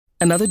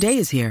Another day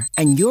is here,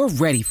 and you're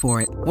ready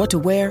for it. What to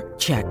wear?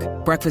 Check.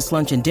 Breakfast,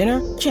 lunch, and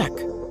dinner? Check.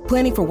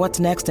 Planning for what's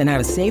next and how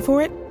to save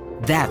for it?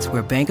 That's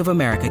where Bank of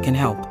America can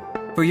help.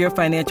 For your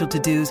financial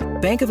to-dos,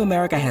 Bank of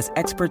America has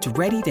experts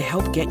ready to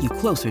help get you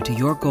closer to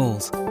your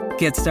goals.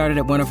 Get started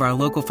at one of our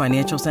local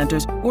financial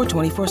centers or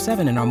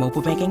 24/7 in our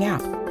mobile banking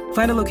app.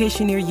 Find a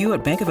location near you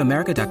at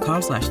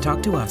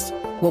bankofamerica.com/talktous.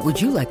 What would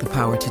you like the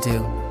power to do?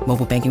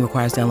 Mobile banking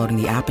requires downloading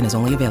the app and is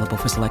only available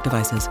for select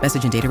devices.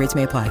 Message and data rates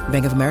may apply.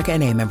 Bank of America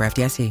N.A., member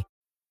FDIC.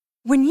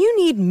 When you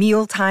need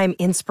mealtime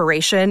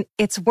inspiration,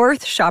 it's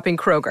worth shopping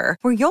Kroger,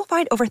 where you'll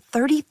find over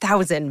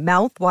 30,000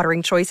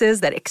 mouth-watering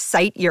choices that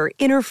excite your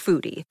inner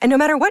foodie. And no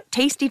matter what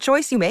tasty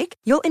choice you make,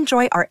 you'll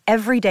enjoy our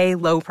everyday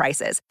low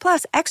prices,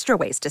 plus extra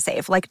ways to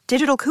save, like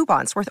digital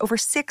coupons worth over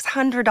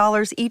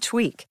 $600 each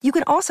week. You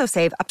can also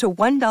save up to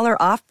 $1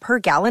 off per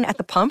gallon at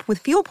the pump with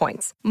fuel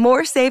points.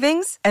 More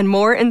savings and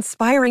more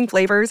inspiring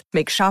flavors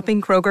make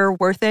shopping Kroger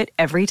worth it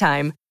every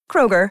time.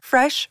 Kroger,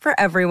 fresh for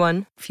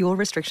everyone. Fuel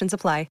restrictions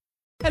apply.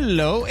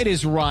 Hello, it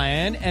is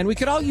Ryan, and we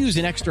could all use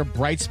an extra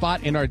bright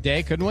spot in our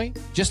day, couldn't we?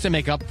 Just to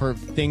make up for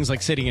things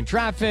like sitting in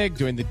traffic,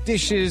 doing the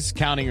dishes,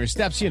 counting your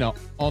steps,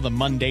 all the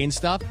mundane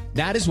stuff.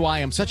 That is why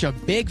I'm such a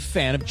big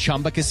fan of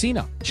Chumba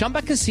Casino.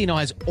 Chumba Casino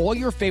has all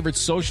your favorite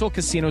social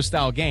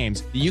casino-style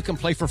games that you can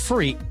play for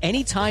free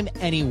anytime,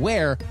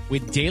 anywhere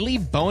with daily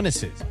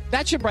bonuses.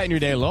 That should brighten your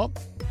day a little.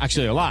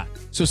 Actually, a lot.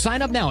 So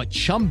sign up now at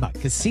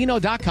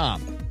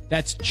ChumbaCasino.com.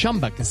 That's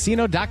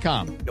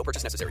ChumbaCasino.com. No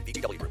purchase necessary.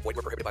 VGW Group. Void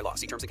where prohibited by law.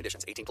 See terms and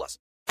conditions. 18+.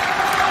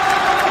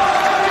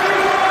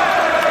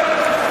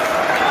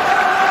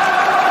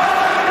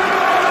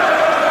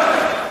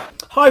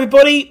 Hi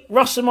everybody,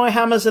 Russ and My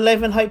Hammers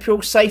 11. Hope you're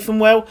all safe and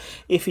well.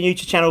 If you're new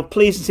to the channel,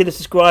 please consider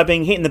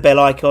subscribing, hitting the bell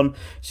icon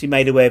so you're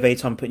made aware of any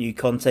time I put new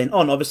content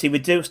on. Obviously,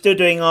 we're still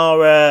doing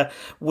our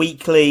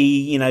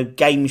weekly,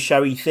 game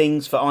showy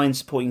things for Iron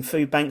Supporting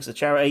Food Banks, the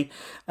charity,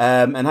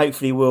 and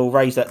hopefully we'll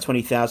raise that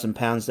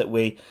 £20,000 that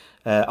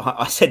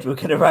I said we're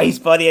going to raise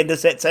by the end of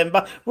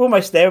September. We're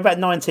almost there, about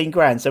 19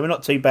 grand, so we're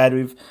not too bad.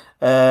 We've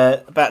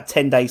about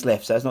 10 days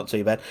left, so it's not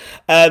too bad.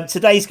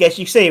 Today's guest,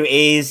 you see who it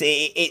is.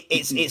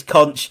 It's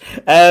Conch.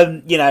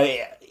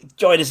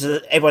 Joined us.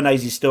 Everyone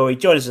knows his story.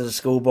 Joined us as a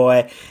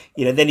schoolboy.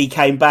 Then he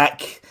came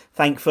back,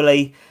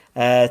 thankfully.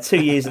 2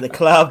 years at the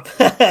club.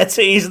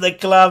 2 years at the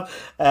club.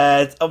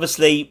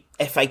 Obviously,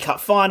 FA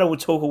Cup final. We'll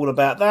talk all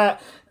about that.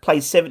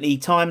 Played 70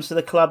 times for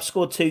the club,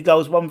 scored 2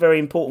 goals, one very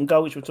important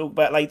goal, which we'll talk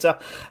about later.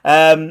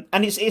 And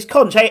it's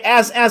Conch. Hey,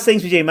 how's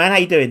things with you, man? How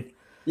you doing?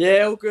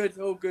 Yeah, all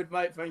good,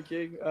 mate. Thank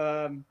you.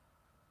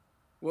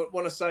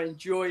 Want to say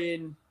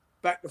enjoying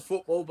back to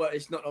football, but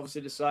it's not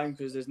obviously the same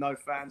because there's no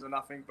fans or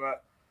nothing.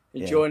 But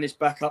enjoying this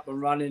back up and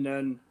running,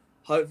 and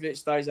hopefully it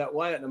stays that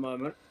way at the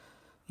moment.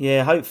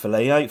 Yeah,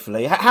 hopefully.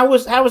 How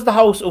was the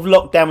whole sort of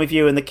lockdown with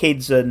you and the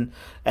kids and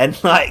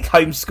like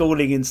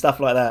homeschooling and stuff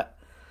like that?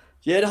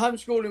 Yeah, the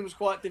homeschooling was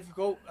quite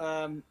difficult.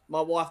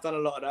 My wife done a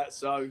lot of that,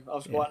 so I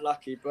was quite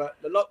lucky. But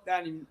the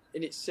lockdown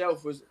in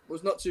itself was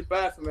not too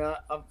bad for me.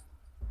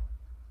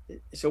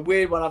 It's a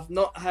weird one. I've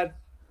not had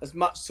as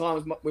much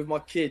time with my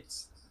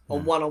kids on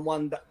a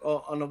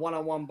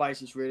one-on-one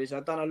basis, really. So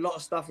I've done a lot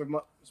of stuff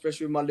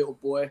especially with my little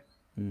boy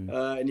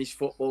in his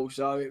football.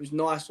 So it was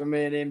nice for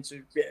me and him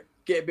to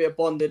get a bit of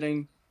bonding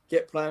and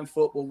get playing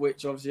football,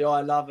 which obviously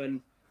I love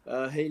and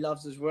he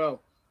loves as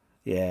well.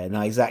 Yeah,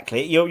 no,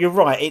 exactly. You're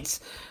right.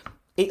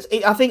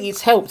 I think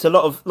it's helped a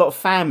lot of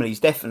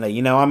families,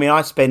 definitely.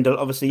 I spend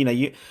obviously,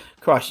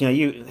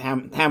 how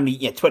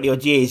many 20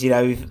 odd years,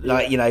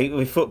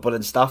 with football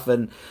and stuff,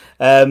 and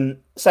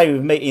same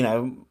with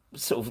me,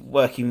 sort of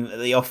working at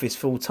the office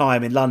full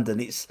time in London.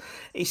 It's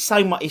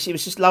so much. It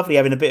was just lovely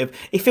having a bit of.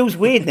 It feels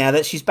weird now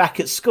that she's back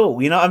at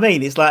school. You know what I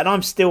mean? It's like, and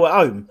I'm still at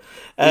home,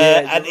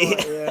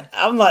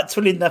 I'm like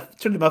twiddling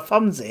my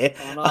thumbs here.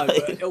 I know.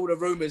 But all the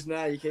rumours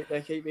now,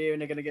 they keep hearing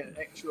they're going to get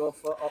extra off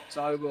for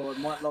October or it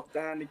might lock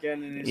down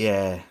again. And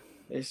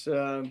it's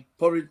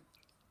probably.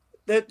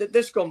 They've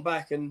just gone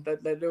back and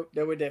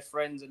they're with their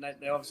friends and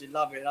they obviously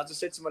love it. And I just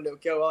said to my little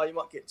girl, you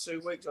might get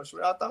 2 weeks. I said,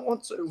 I don't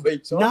want 2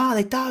 weeks. No,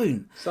 they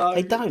don't. So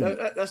they don't.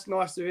 That's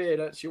nice to hear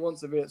that she wants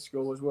to be at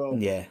school as well.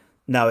 Yeah.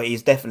 No, it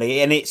is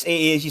definitely, and it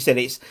is, as you said,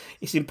 it's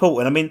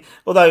important. I mean,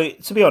 although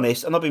to be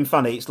honest, I'm not being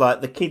funny. It's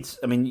like the kids.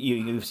 I mean,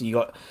 you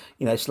got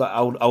it's like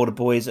older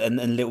boys and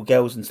little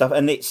girls and stuff,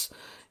 and it's.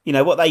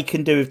 What they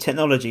can do with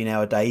technology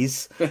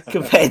nowadays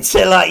compared to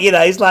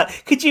it's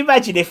like, could you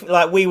imagine if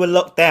like we were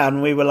locked down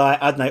and we were like,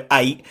 I don't know,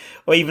 8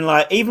 or even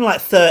like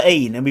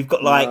 13 and we've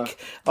got like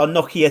our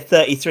Nokia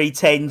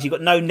 3310s, you've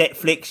got no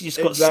Netflix, you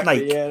just got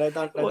Snake. Yeah, they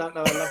don't know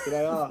how lucky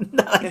they are.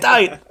 No, they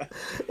don't.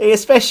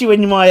 Especially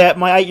when my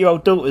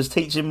 8-year-old daughter's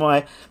teaching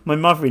my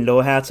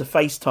mother-in-law how to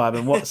FaceTime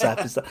and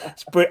WhatsApp and stuff.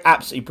 It's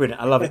absolutely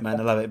brilliant. I love it, man.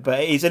 I love it.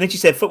 But it is, and as you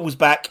said, football's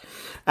back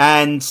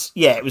and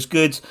yeah, it was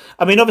good.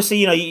 I mean,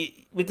 obviously,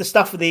 with the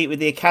stuff with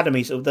the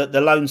academies, or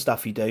the loan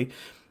stuff you do,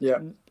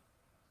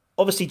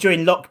 obviously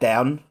during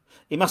lockdown,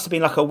 it must have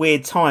been like a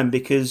weird time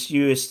because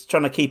you were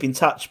trying to keep in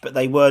touch, but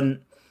they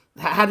weren't.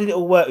 How did it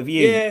all work with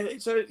you? Yeah,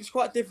 so it's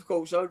quite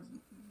difficult. So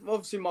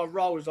obviously my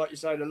role is, like you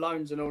say, the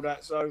loans and all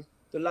that. So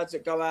the lads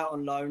that go out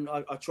on loan,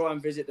 I try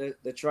and visit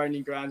the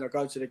training ground. I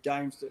go to the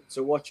games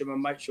to watch them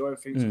and make sure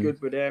everything's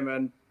good with them.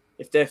 And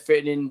if they're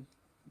fitting in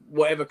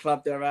whatever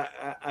club they're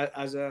at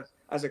as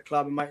a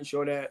club, and making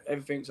sure that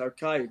everything's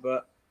okay.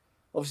 But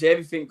obviously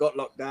everything got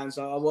locked down,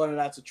 so I wasn't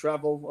allowed to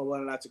travel. I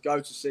wasn't allowed to go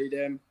to see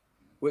them,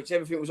 which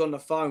everything was on the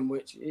phone,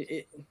 which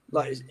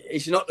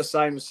it's not the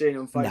same as seeing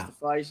them face to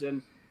face.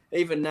 And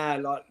even now,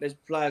 like, there's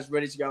players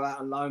ready to go out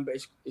on loan, but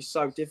it's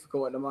so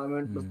difficult at the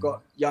moment. We've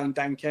got young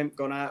Dan Kemp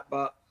gone out,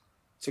 but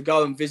to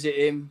go and visit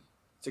him,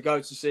 to go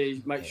to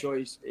see, make sure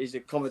his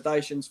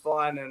accommodation's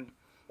fine and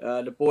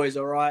the boys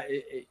are right,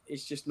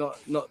 it's just not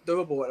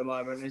doable at the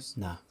moment.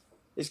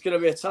 It's going to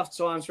be a tough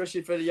time,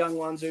 especially for the young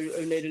ones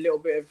who need a little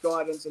bit of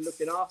guidance and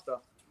looking after.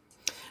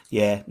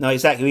 Yeah, no,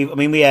 exactly.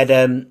 We had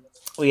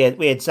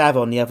Zav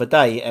on the other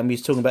day, and we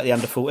was talking about the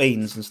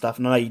under-14s and stuff.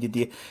 And I know you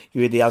did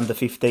the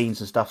under-15s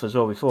and stuff as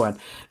well beforehand,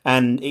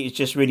 and it was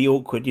just really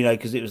awkward,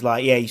 because it was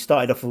like, you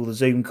started off all the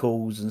Zoom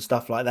calls and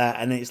stuff like that,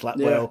 and it's like,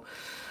 well,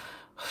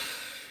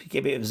 you get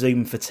a bit of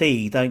Zoom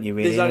fatigue, don't you?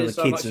 Really, there's only the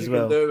so kids much as you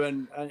well. can do,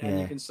 and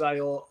you can say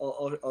or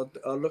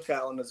look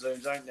at on the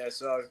Zooms, ain't there?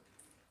 So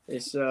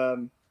it's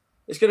going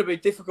to be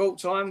difficult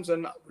times,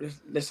 and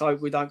let's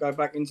hope we don't go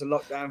back into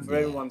lockdown for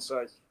everyone's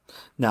sake.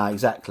 No,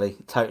 exactly,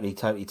 totally,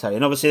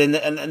 and obviously, and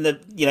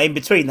the in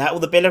between that, all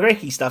the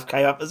Billericay stuff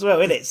came up as well,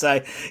 innit? it?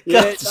 So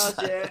yeah, it does,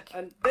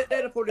 and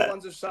they're probably the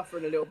ones who are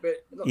suffering a little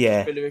bit. Not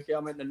just Billericay, I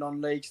meant the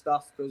non-league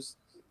stuff, because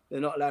they're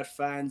not allowed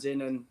fans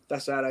in, and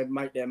that's how they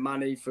make their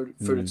money through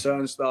the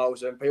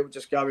turnstiles, and people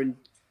just going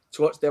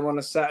to watch them on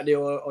a Saturday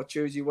or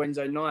Tuesday,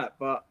 Wednesday night.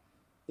 But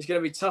it's going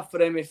to be tough for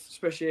them,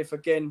 especially if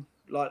again,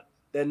 like,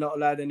 they're not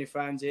allowed any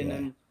fans in,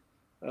 and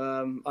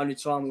only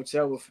time will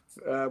tell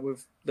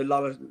with the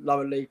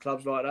lower league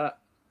clubs like that.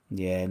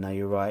 Yeah, no,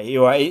 you're right.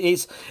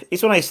 It's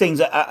one of those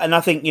things, and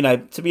I think,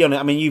 to be honest,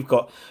 I mean, you've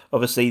got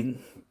obviously,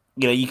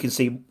 you can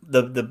see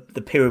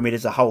the pyramid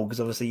as a whole, because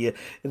obviously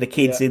the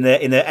kids in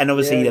the and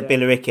obviously the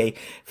Billericay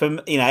from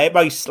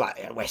most,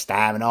 like West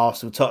Ham and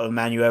Arsenal, Tottenham,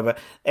 Man U, whoever,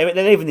 they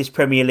live in this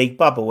Premier League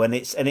bubble, and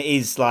it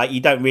is like you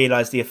don't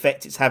realise the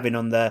effect it's having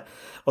on the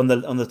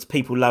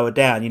people lower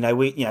down.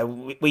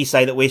 We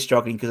say that we're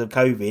struggling because of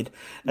COVID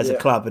as a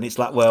club, and it's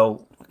like,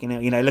 well,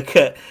 look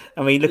at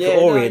Orient.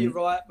 No, you're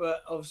right,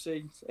 but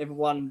obviously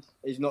everyone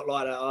is not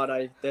like that, are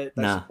they? They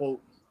support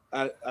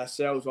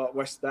ourselves, like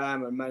West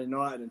Ham and Man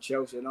United and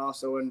Chelsea and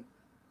Arsenal, and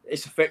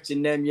it's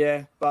affecting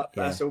them, but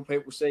that's all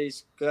people see,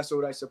 because that's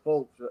all they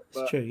support. But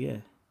it's true, yeah.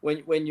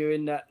 When you're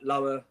in that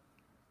lower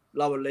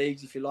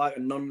leagues, if you like,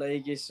 and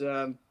non-league, it's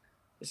a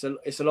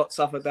lot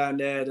tougher down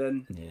there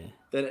than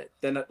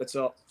at the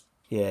top.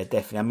 Yeah,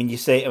 definitely. I mean, you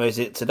see, is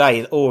it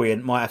today?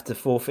 Orient might have to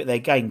forfeit their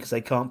game because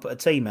they can't put a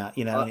team out.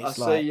 And it's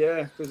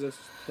because the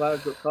players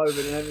got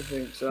COVID and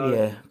everything.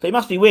 So but it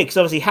must be weird because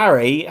obviously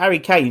Harry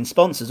Kane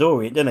sponsors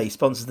Orient, doesn't he? He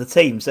sponsors the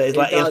team, so it's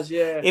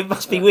it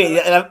must be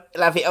weird. They'll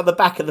have it on the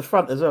back and the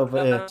front as well.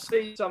 But I've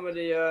seen some of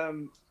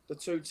the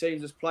two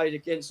teams that's played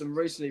against them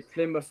recently,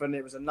 Plymouth, and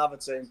it was another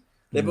team.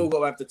 They've all got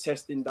to have the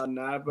testing done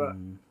now, but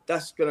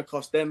that's going to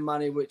cost them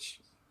money,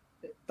 which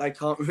they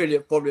can't really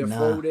probably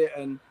afford it,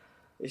 and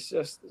it's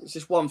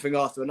just one thing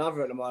after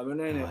another at the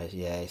moment, isn't it?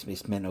 Yeah,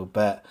 it's mental.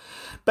 But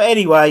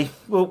anyway,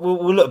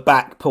 we'll look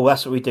back, Paul.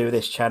 That's what we do with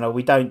this channel.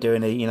 We don't do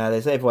any,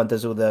 everyone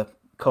does all the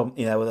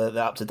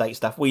the up to date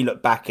stuff. We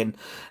look back and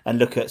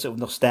look at sort of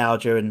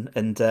nostalgia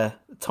and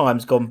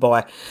times gone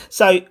by.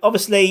 So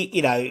obviously,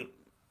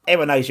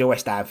 everyone knows you're a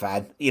West Ham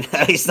fan.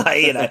 It's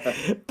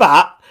like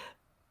but.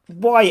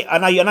 Why? I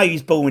know you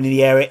was born in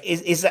the area.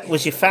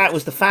 Was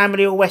the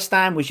family all West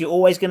Ham? Was you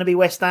always going to be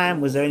West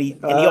Ham? Was there any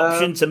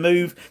option to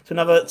move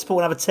to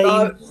support another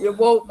team?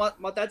 Well,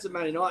 my dad's a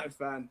Man United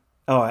fan.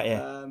 All right,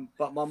 yeah.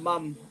 But my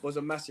mum was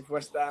a massive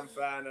West Ham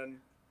fan, and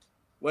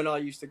when I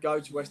used to go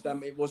to West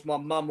Ham, it was my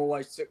mum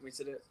always took me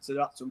to the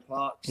Upton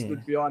Park,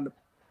 stood behind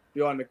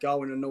the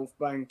goal in the North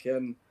Bank,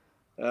 and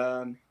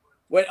my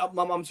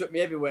mum took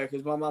me everywhere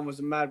because my mum was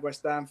a mad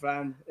West Ham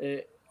fan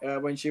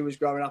when she was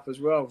growing up as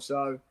well.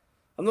 So.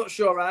 I'm not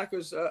sure how,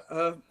 because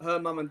her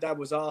mum and dad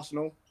was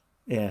Arsenal.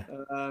 Yeah.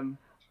 And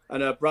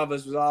her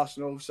brothers was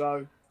Arsenal.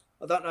 So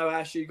I don't know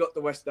how she got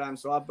the West Ham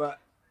side, but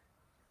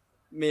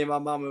me and my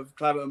mum have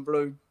Clabberton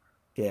Blue.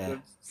 Yeah.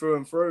 Through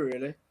and through,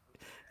 really.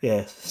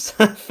 Yeah.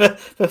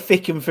 for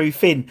thick and through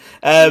thin.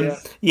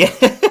 Yeah.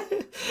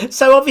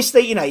 So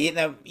obviously, we know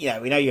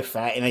you're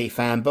fat, you're a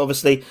fan, but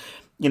obviously,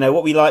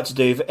 what we like to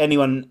do for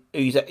anyone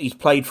who's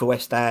played for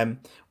West Ham,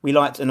 we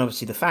like to, and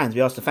obviously the fans,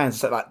 we ask the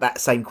fans like that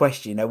same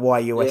question, why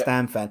are you a West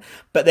Ham fan?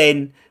 But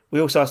then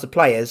we also ask the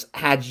players,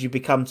 how did you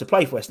become to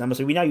play for West Ham?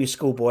 So we know you're a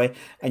schoolboy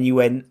and you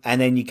went and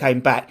then you came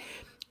back.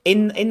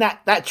 In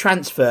that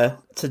transfer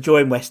to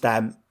join West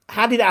Ham,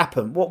 how did it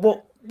happen? What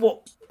was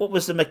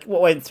what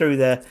went through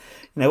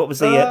what was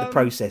the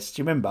process?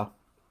 Do you remember?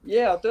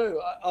 Yeah, I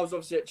do. I was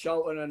obviously at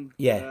Charlton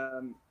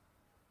and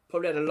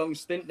probably had a long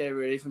stint there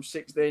really from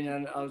 16,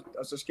 and I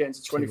was just getting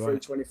to 23,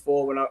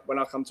 24 when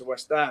I come to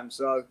West Ham.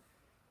 So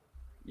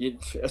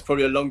it's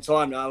probably a long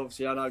time now.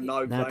 Obviously, I know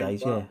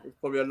Nowadays, playing, yeah. it's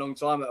probably a long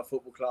time at a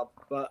football club.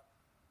 But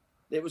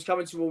it was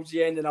coming towards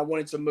the end, and I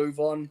wanted to move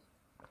on.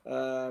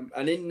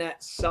 And in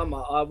that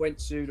summer, I went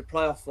to the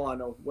playoff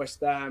final, West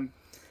Ham,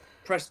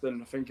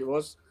 Preston, I think it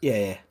was,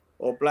 Yeah.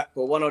 or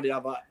Blackpool, one or the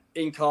other,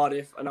 in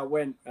Cardiff. And I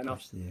went and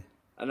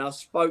I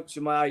spoke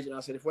to my agent. I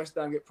said, if West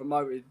Ham get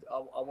promoted,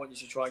 I want you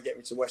to try and get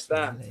me to West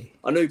Ham. Really?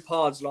 I knew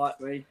Pards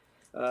liked me,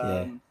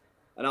 and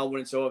I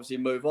wanted to obviously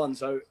move on.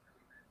 So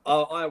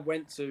I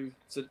went to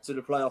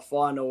the playoff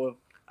final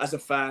as a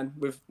fan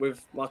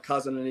with my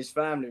cousin and his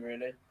family,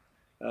 really.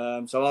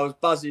 So I was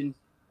buzzing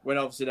when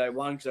obviously they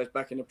won because I was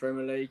back in the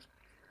Premier League.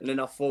 And then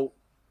I thought,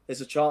 there's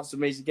a chance for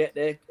me to get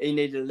there. He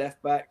needed a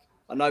left back.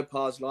 I know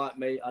Pards liked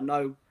me. I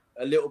know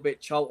a little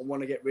bit Charlton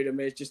want to get rid of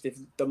me. It's just if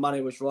the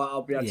money was right,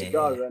 I'll be able to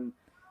go. Yeah.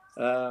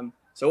 And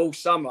so all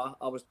summer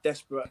I was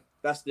desperate.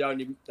 That's the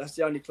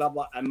only club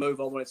and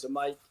move I wanted to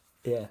make.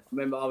 Yeah. I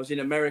remember I was in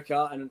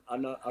America and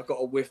I got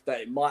a whiff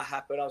that it might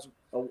happen. I was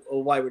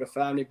away with the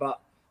family, but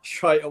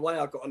straight away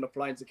I got on the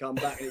plane to come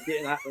back, and it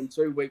didn't happen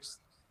 2 weeks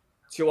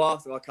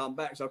after I come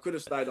back. So I could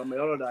have stayed on my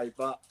holiday,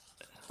 but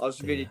I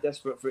was really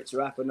desperate for it to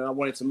happen, and I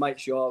wanted to make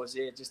sure I was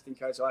here just in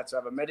case I had to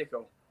have a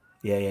medical.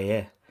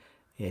 Yeah,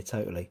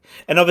 totally.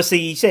 And obviously,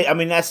 you said, I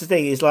mean, that's the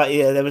thing. It's like,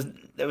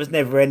 there was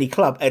never any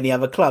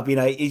other club.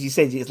 As you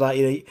said, it's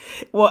like,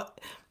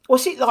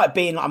 what's it like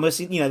being?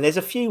 Obviously, there's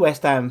a few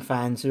West Ham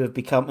fans who have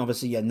become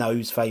obviously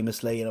Nose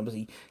famously, and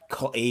obviously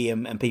Cotty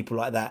and people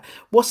like that.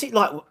 What's it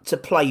like to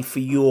play for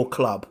your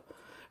club?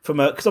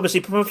 Because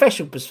obviously from a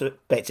professional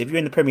perspective, you're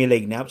in the Premier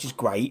League now, which is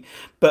great.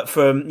 But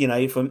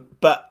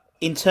but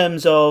in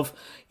terms of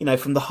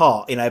from the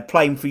heart,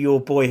 playing for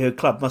your boyhood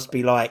club must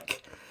be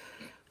like.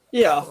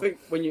 Yeah, I think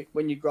when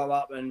you grow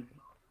up, and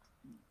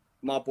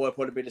my boy would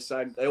probably be the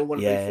same. They all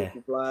want to be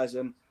football players,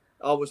 and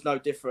I was no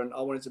different.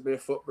 I wanted to be a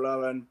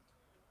footballer, and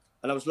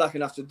I was lucky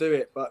enough to do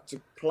it. But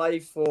to play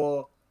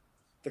for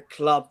the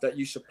club that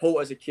you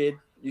support as a kid,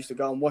 used to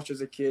go and watch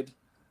as a kid,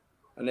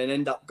 and then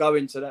end up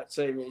going to that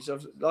team, it's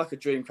like a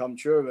dream come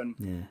true.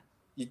 And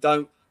you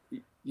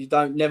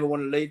don't never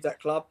want to leave that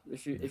club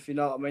if you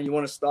know what I mean. You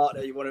want to start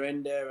there, you want to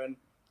end there, and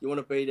you want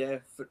to be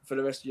there for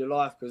the rest of your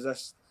life,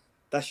 because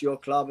that's your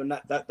club, and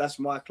that's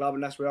my club,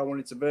 and that's where I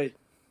wanted to be.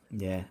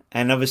 Yeah,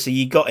 and obviously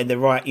you got in the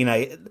right,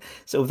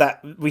 sort of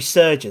that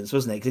resurgence,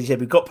 wasn't it? Because you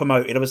said we got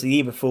promoted. Obviously, the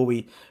year before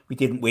we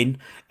didn't win,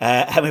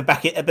 and we're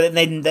back. But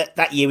then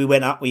that year we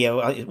went up.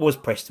 It was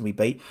Preston we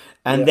beat,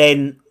 and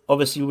then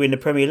obviously we were in the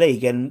Premier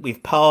League, and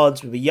with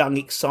Pards, with a young,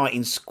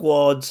 exciting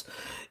squad.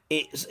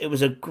 It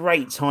was a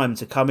great time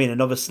to come in,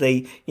 and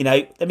obviously,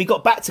 then we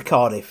got back to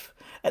Cardiff.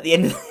 At the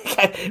end of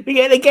the we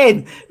get it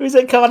again. It was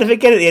at Cardiff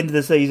again at the end of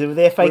the season with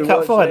the FA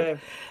Cup final.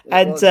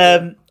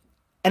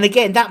 And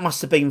again, that must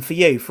have been for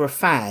you, for a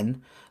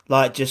fan,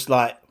 just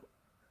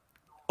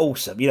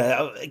awesome.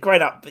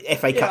 Growing up,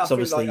 FA Cup's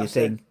obviously your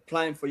thing.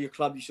 Playing for your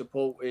club you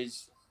support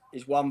is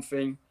one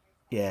thing.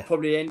 Yeah.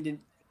 Probably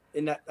ending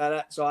in at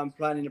that time,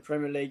 playing in the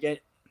Premier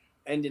League,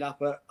 ending up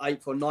at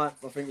 8th or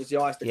 9th, I think is the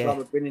highest the club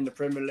have been in the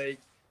Premier League,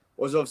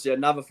 was obviously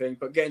another thing.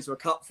 But getting to a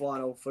cup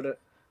final for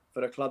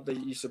the club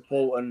that you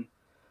support and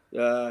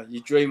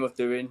you dream of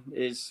doing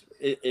is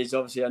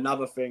obviously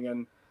another thing.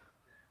 And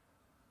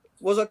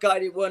was I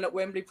gutted it weren't at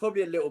Wembley?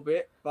 Probably a little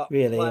bit, but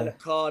really, playing at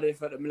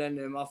Cardiff at the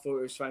Millennium, I thought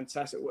it was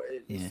fantastic.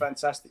 It was a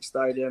fantastic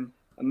stadium,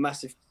 a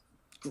massive,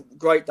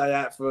 great day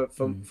out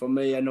for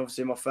me and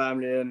obviously my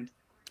family, and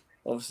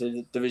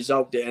obviously the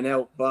result didn't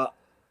help, but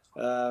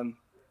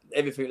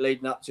everything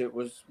leading up to it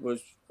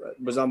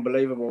was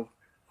unbelievable.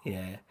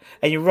 Yeah,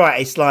 and you're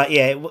right. It's like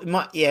a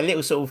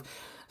little sort of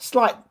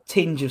slight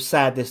tinge of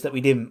sadness that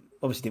we didn't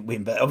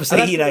win, but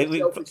obviously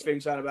selfish thing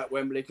saying about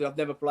Wembley, because I've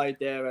never played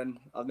there and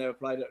I've never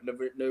played at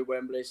the new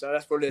Wembley, so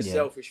that's probably a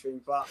selfish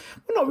thing. But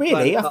not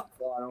really.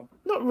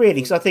 Not really,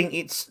 because I think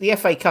it's the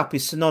FA Cup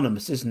is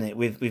synonymous, isn't it,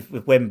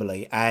 with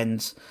Wembley,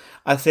 and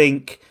I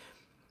think.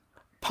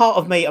 Part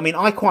of me, I mean,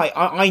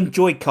 I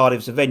enjoyed Cardiff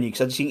as a venue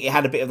because I just think it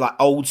had a bit of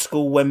old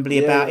school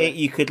Wembley about it.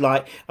 You could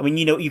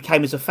you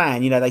came as a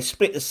fan. They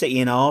split the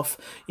city in half.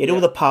 You had all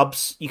the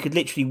pubs. You could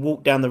literally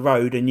walk down the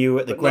road and you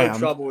were at the ground. No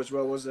trouble as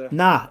well, was there?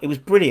 Nah, it was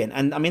brilliant.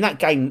 And I mean, that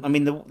game,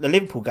 the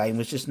Liverpool game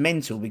was just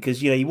mental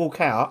because you walk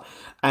out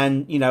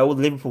and all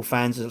the Liverpool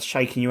fans are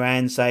shaking your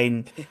hand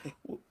saying,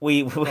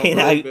 we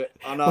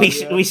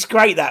we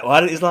scraped that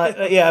one. It's like,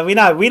 we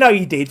know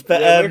you did,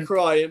 but we're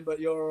crying, but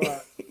you're all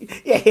right.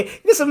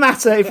 It doesn't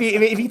matter if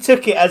you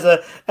took it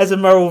as a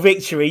moral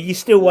victory. You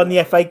still won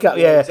the FA Cup,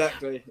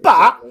 Exactly.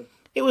 But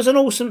it was an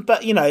awesome.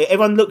 But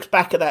everyone looks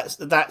back at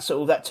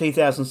that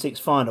 2006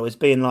 final as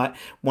being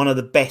one of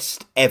the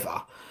best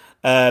ever,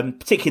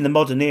 particularly in the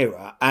modern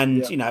era.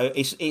 And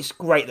it's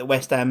great that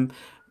West Ham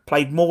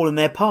played more than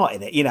their part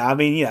in it.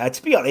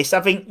 To be honest,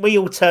 I think we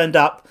all turned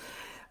up.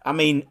 I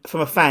mean,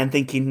 from a fan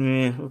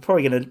thinking, we're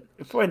probably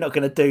not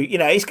gonna do.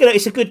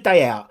 It's a good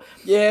day out.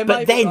 Yeah,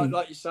 but maybe then,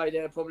 like you say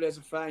there, probably as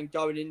a fan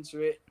going into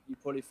it, you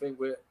probably think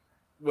we're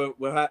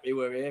happy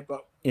we're here.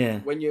 But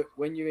when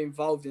you're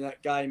involved in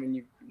that game and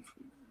you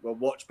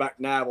watch back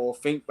now or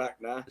think back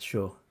now,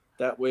 sure,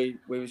 that we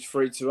was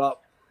 3-2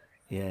 up.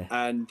 Yeah.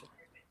 And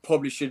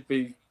probably should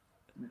be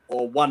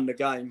or won the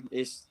game.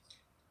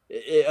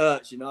 It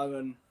hurts,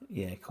 And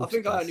Yeah, of I course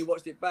think it I does. only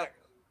watched it back.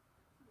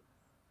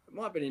 It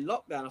might have been in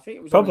lockdown. I think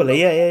it was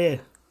Probably, yeah.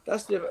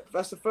 That's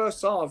the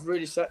first time I've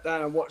really sat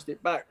down and watched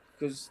it back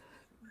because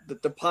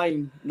the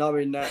pain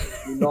knowing that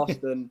we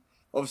lost and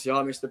obviously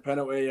I missed the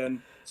penalty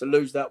and to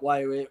lose that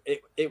way,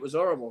 it was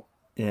horrible.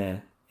 Yeah.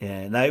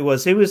 No, it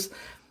was.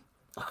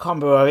 I can't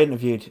remember who I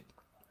interviewed.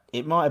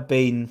 It might have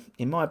been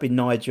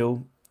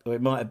Nigel or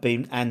it might have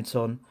been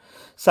Anton.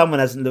 Someone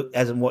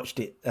hasn't watched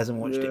it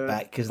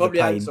back because of the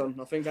pain. Anton.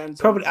 I think Anton.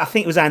 Probably, I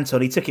think it was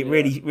Anton. He took it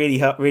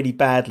really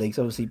badly. Because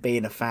obviously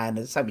being a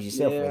fan, same as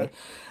yourself, really.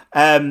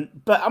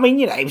 But I mean,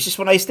 it was just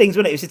one of those things,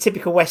 wasn't it? It was a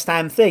typical West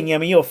Ham thing. I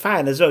mean, you're a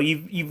fan as well.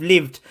 You've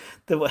lived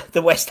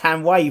the West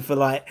Ham way for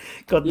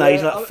God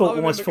knows,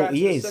 almost 40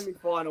 years.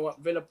 Semi-final at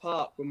Villa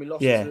Park when we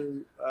lost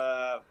to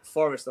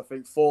Forest, I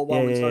think 4-1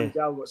 when Tony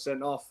Gale got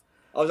sent off.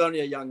 I was only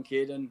a young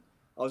kid and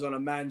I was on a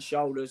man's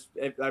shoulders.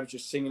 They were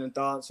just singing and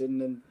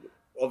dancing and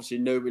obviously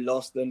knew we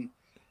lost. And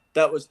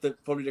that was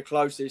probably the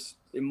closest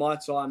in my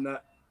time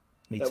that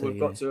we've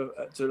got to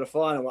the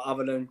final,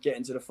 other than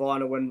getting to the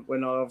final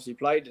when I obviously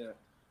played in it.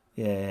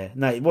 Yeah,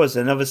 no, it was,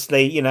 and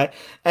obviously,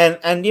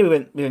 and we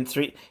went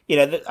through.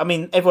 I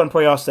mean, everyone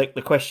probably asked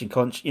the question,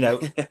 Conch. Did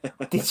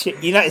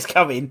you know it's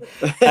coming?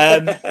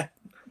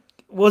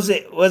 Was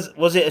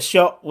it a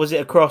shot? Was it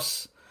a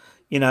cross?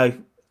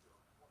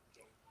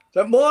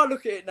 The more I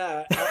look at it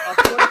now,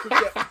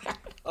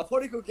 I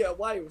probably could get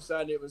away with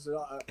saying it was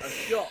a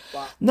shot.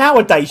 But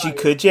nowadays, you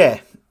could,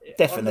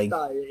 definitely.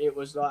 On the day, it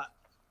was like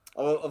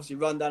I obviously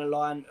run down the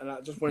line, and I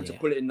just wanted to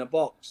put it in the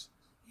box.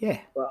 Yeah,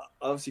 but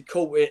I obviously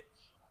caught it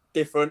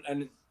different,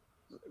 and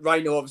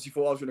Raynor obviously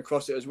thought I was going to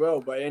cross it as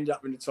well, but it ended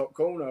up in the top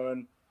corner.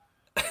 And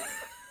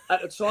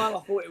at the time, I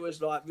thought it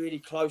was like really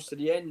close to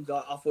the end.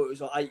 I thought it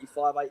was like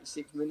 85,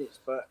 86 minutes,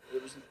 but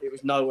it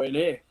was nowhere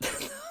near.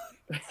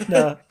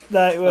 No,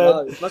 it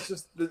was. It must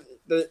just the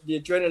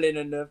adrenaline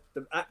and the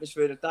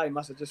atmosphere of the day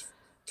must have just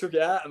took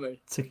it out of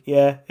me.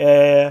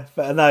 Yeah.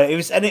 But no, it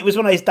was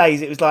one of those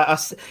days. It was like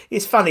us.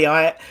 It's funny.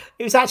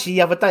 It was actually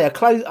the other day.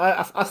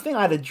 I think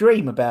I had a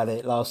dream about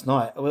it last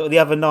night or the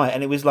other night,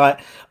 and it was like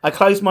I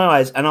closed my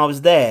eyes and I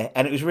was there,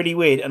 and it was really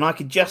weird, and I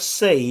could just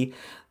see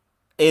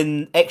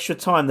in extra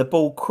time the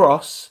ball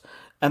cross.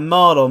 And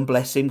Marlon,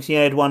 bless him, because he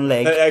had one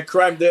leg. Yeah,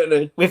 crammed,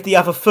 didn't he? With the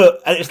other foot.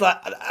 And it's like,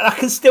 I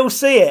can still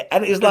see it.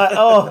 And it was like,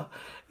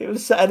 it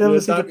was, and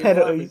obviously the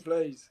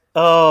penalty.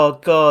 Oh,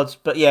 God.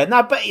 But yeah,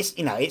 no, but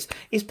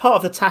it's part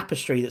of the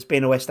tapestry that's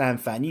being a West Ham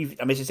fan.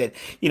 As you said,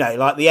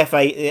 like the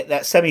FA,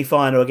 that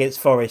semi-final against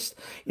Forest,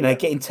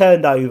 getting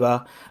turned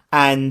over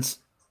and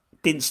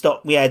didn't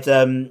stop. We had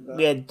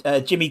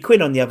Jimmy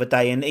Quinn on the other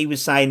day, and he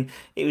was saying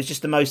it was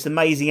just the most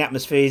amazing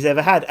atmosphere he's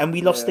ever had, and we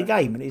lost the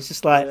game, and it's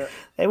just like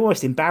they're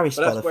almost embarrassed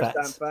by the fact.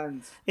 West Ham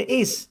fans. It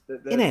is,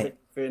 isn't it?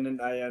 Thing,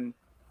 and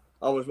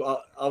I was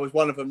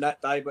one of them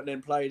that day, but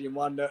then played in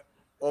one that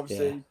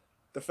obviously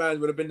the fans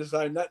would have been the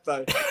same that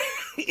day.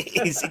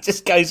 It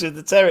just goes with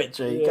the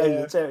territory.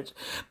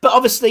 But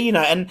obviously,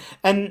 and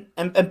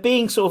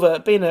being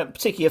being a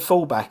particular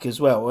fullback as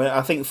well.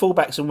 I think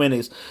fullbacks and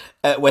winners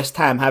at West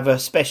Ham have a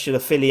special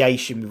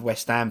affiliation with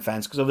West Ham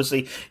fans because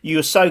obviously you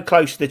were so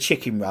close to the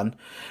chicken run,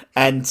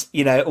 and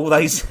all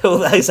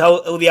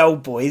the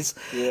old boys.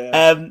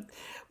 Yeah.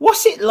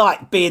 What's it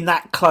like being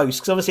that close?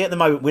 Because obviously at the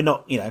moment we're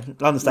not,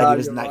 London Stadium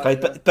isn't that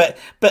close,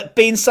 but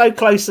being so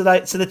close to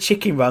the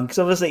chicken run, because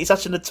obviously it's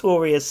such a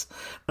notorious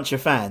bunch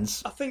of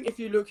fans. I think if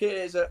you look at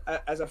it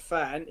as a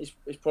fan,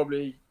 it's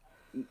probably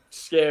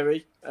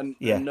scary and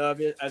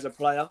nervous as a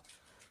player.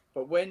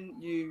 But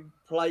when you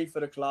play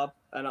for the club,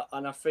 and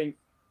I think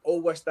all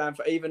West Ham,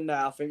 even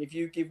now, I think if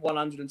you give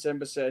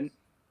 110%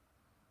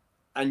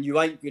 and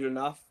you ain't good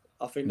enough,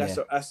 I think that's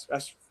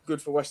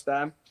good for West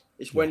Ham.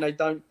 It's when they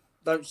don't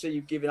see you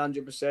giving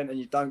 100% and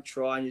you don't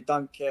try and you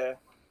don't care.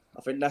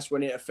 I think that's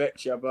when it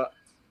affects you. But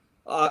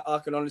I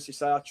can honestly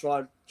say I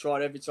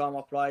tried every time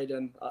I played,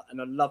 and I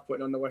love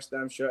putting on the West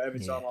Ham shirt every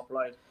time I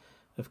played.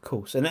 Of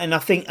course, and I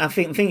think the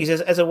thing is,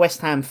 as a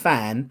West Ham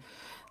fan,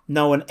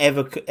 no one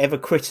ever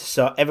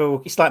criticise.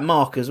 It's like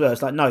Mark as well.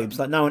 It's like Nobes.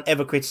 Like no one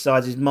ever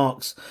criticises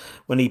Mark's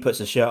when he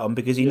puts a shirt on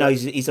because he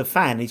knows he's a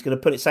fan. He's going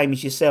to put it same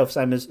as yourself,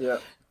 same as like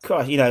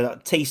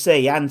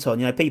TC,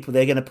 Anton. People,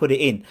 they're going to put it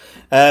in.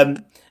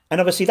 And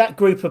obviously that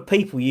group of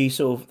people,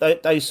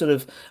 those I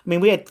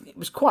mean, it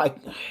was quite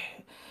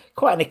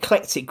an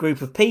eclectic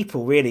group of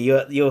people, really.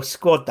 Your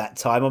squad that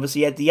time.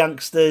 Obviously, you had the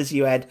youngsters,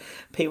 you had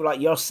people like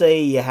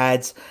Yossi, you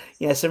had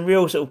some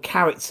real sort of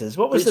characters.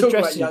 What was the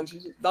dressing?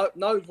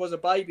 Nose was a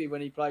baby when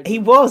he played. He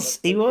was,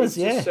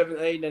 just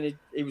 17, and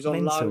he was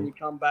on loan. He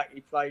come back,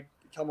 he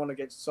come on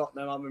against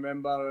Tottenham, I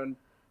remember,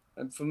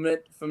 and from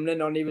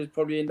then on, he was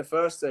probably in the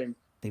first team.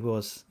 He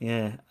was,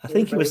 yeah. I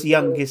think he was the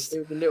youngest. He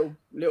was the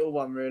little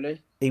one,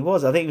 really. He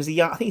was. I think he was the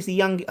young. I think he's the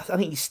young. I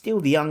think he's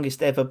still the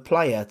youngest ever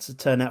player to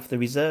turn out for the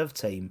reserve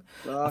team.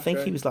 Oh, I think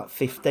okay. he was like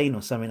 15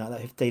 or something like that.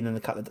 15 and a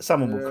couple of.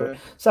 Someone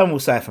will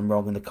say if I'm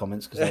wrong in the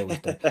comments because they always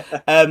do.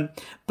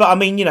 But I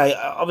mean,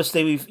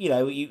 obviously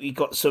we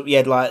got some. You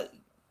had like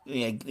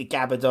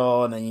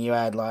Gabadon, and you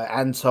had like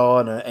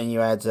Anton, and you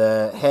had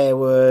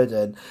Harewood,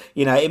 and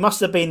it must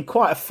have been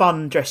quite a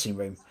fun dressing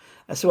room.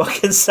 That's what I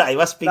can say. It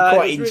must be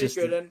quite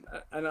interesting. Really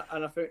good,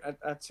 and I think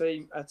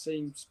our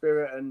team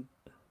spirit and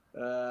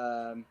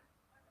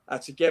our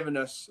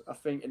togetherness, I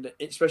think,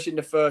 especially in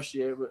the first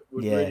year, was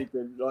really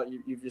good. Like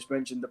you've just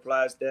mentioned the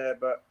players there,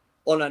 but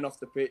on and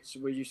off the pitch,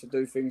 we used to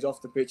do things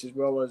off the pitch as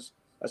well as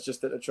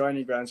just at the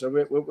training ground. So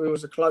we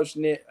was a close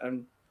knit,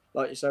 and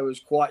like you say, we was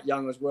quite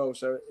young as well.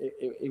 So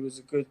it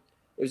was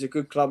a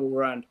good club all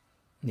around.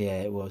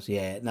 Yeah, it was.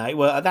 Yeah, no.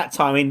 Well, at that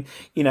time,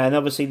 and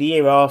obviously the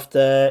year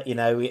after,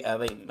 I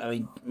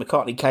mean,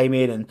 McCartney came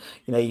in, and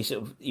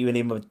you and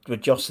him were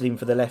jostling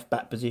for the left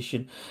back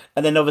position,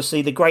 and then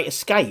obviously the Great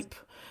Escape,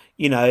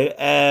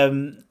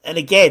 and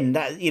again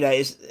that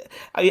it's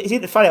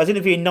funny. I was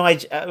interviewing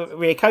Nigel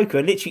Reo-Coker,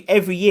 and literally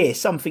every year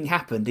something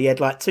happened. He had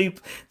like two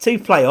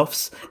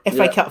playoffs,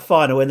 FA Cup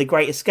final, and the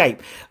Great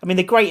Escape. I mean,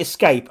 the Great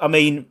Escape. I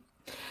mean,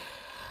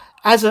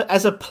 as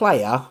a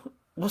player.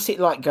 What's it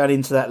like going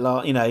into that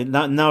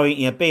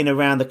knowing being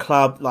around the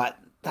club like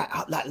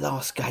that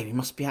last game? You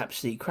must be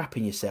absolutely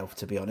crapping yourself,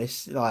 to be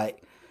honest.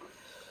 Like,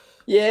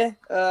 yeah,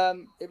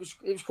 it was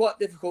quite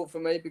difficult for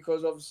me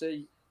because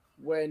obviously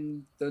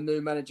when the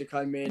new manager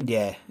came in,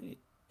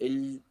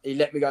 he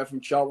let me go from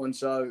Charlton,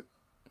 so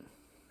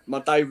my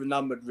day was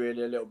numbered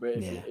really a little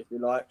bit, if you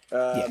like.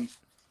 But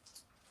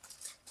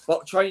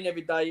training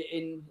every day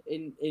in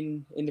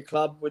the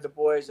club with the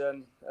boys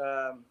and.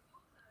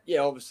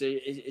 Obviously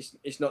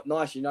it's not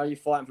nice. You're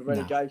fighting for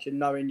relegation,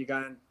 knowing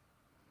you're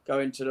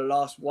going to the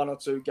last one or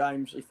two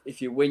games. If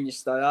you win, you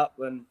stay up,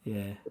 and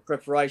the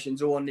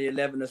preparations all on the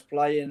 11ers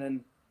playing.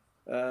 And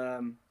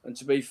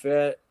to be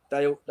fair,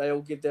 they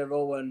all give their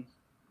all. And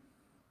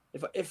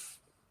if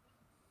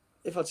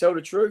I tell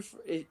the truth,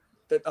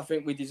 that I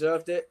think we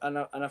deserved it, and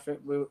I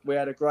think we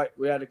had a great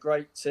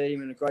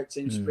team and a great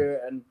team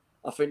spirit, and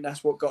I think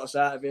that's what got us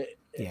out of it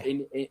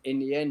in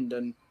the end.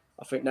 And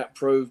I think that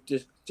proved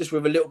just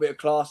with a little bit of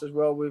class as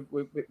well with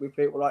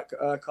people like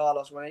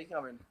Carlos when he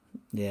came in.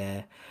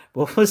 Yeah.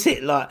 What was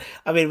it like?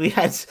 I mean, we've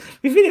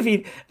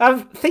interviewed.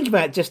 I'm thinking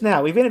about it just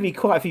now. We've interviewed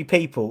quite a few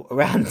people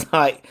around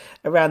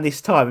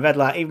this time. We've had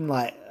even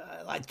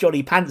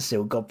Johnny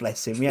Pantsill, God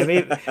bless him.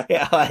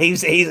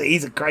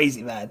 He's a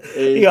crazy man.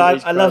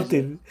 I loved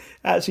him.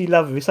 Absolutely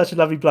love him. He's such a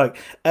lovely bloke.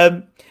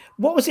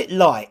 What was it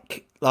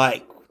like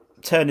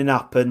turning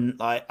up and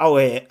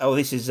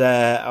this is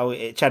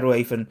Chadwell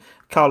Heath and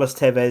Carlos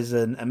Tevez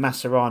and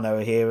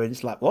Mascherano are here, and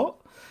it's like, what?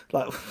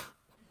 Like,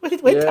 when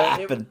did that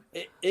happen?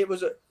 It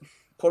was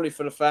probably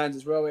for the fans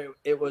as well.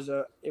 It was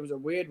a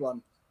weird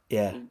one.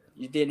 Yeah,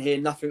 you didn't hear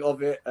nothing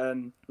of it,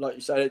 and like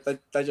you say,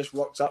 they just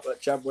rocked up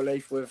at Chadwell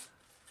Heath with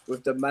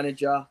the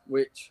manager,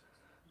 which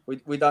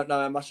we don't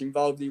know how much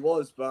involved he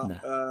was, but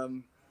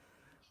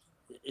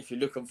if you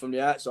look from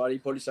the outside,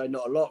 he'd probably say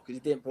not a lot because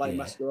he didn't play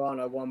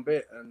Mascherano one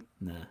bit, and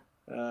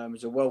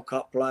he's a World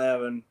Cup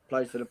player and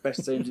played for the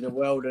best teams in the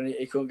world, and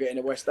he couldn't get in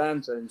the West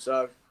Ham team.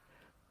 So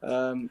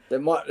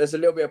there's a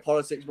little bit of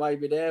politics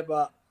maybe there,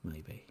 but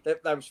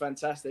that was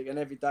fantastic. And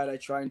every day they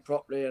trained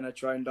properly and they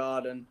trained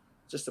hard, and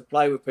just to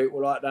play with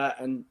people like that,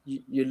 and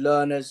you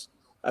learn as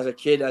a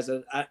kid, as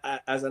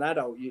an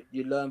adult,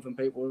 you learn from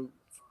people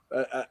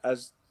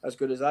as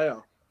good as they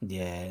are.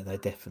 Yeah, they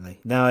definitely.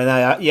 No,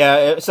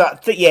 yeah. It's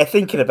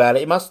thinking about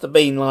it, it must have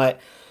been like,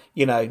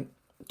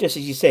 just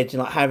as you said,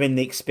 having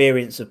the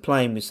experience of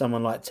playing with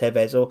someone like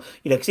Tevez, or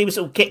because he was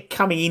sort of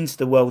coming into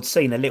the world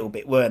scene a little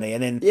bit, weren't he?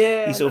 And then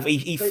he sort of a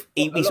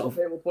lot of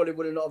people probably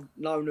would not have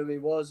known who he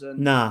was,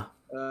 and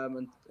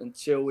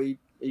until he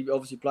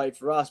obviously played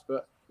for us.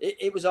 But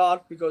it was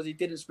hard because he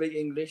didn't speak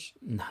English.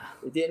 No.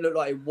 It didn't look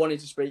like he wanted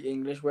to speak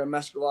English. Where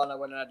Mascherano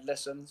went and had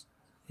lessons.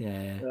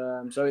 Yeah.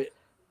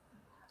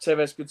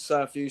 Tevez could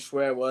say a few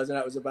swear words, and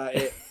that was about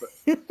it.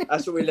 But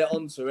that's what we let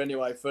on to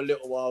anyway for a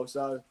little while.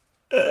 So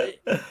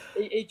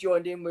he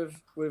joined in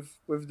with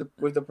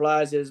the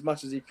players as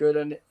much as he could,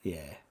 and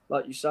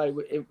like you say,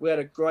 we had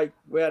a great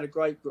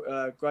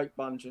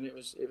bunch, and it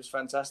was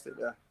fantastic.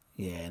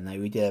 Yeah, no,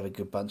 we did have a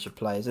good bunch of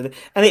players, and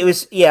it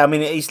was I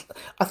mean,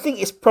 I think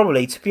it's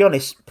probably, to be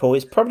honest, Paul,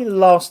 it's probably the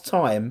last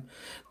time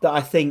that I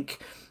think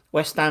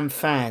West Ham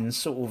fans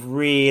sort of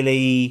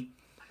really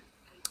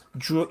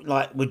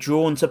were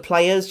drawn to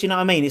players. Do you know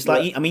what I mean? It's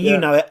like,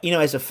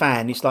 as a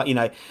fan, it's like,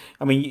 I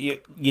mean,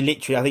 you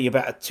literally, I think you're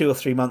about 2 or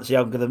 3 months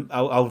older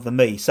than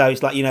me. So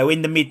it's like,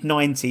 in the mid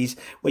 '90s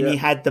when you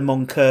had the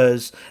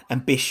Moncurs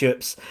and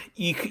Bishops,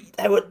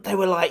 they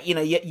were like,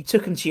 you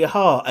took them to your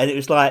heart, and it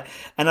was like,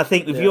 and I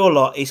think with your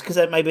lot, it's because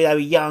maybe they were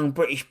young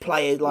British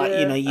players, like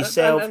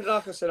yourself. And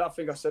like I said, I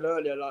think I said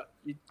earlier, like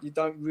you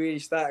don't really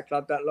stay at a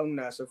club that long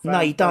now, so fans no,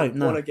 you don't.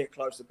 want to get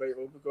close to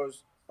people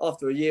because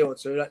after a year or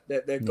two,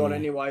 they're gone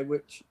anyway.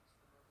 Which,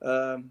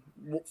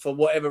 for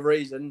whatever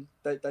reason,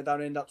 they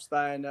don't end up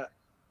staying at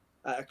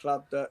a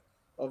club that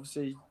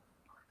obviously,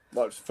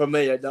 well, for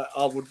me, I'd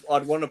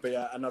want to be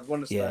at and I'd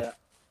want to stay at.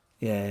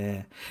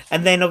 Yeah,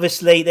 and then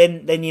obviously,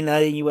 then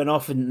you went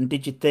off and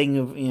did your thing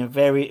of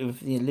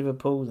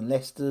Liverpool's and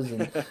Leicester's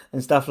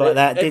and stuff like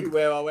that.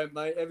 Everywhere I went,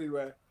 mate,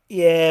 everywhere.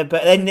 Yeah,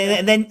 but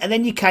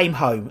then you came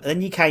home, and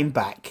then you came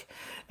back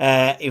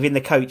within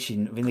the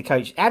coaching.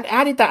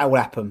 How did that all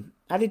happen?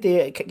 How did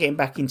you getting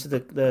back into the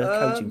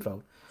coaching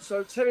fold?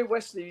 So Terry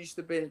Wesley used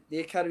to be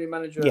the academy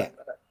manager. Yeah.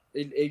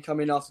 He'd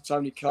come in after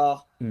Tony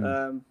Carr.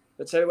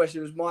 But Terry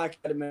Wesley was my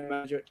academy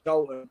manager at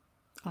Charlton.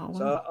 Oh, wow.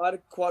 So I had a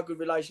quite good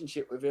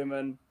relationship with him,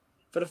 and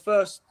for the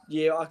first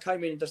year, I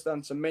came in and just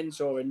done some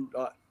mentoring,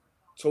 like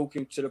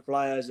talking to the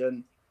players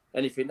and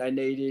anything they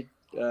needed.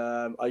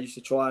 I used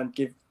to try and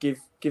give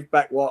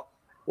back what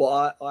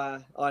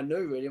I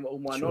knew, really, all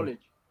my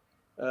knowledge.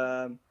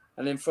 And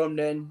then from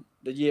then,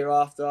 the year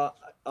after,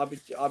 I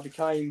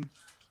became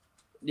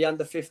the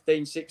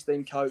under-15,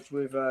 16 coach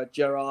with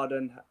Gerard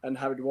and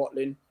Harry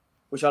Watling,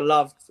 which I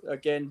loved.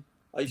 Again,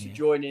 I used to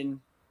join in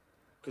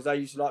because they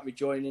used to like me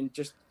joining in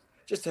just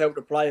to help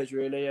the players,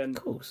 really, and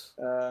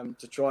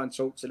to try and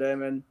talk to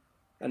them. And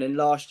then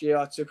last year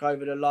I took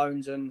over the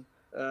loans, and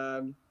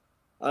I'm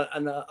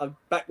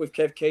back with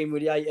Kev Keane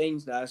with the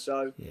 18s now,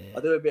 so I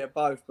do a bit of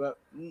both, but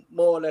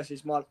more or less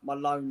it's my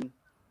loan.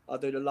 I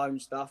do the loan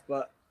stuff,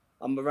 but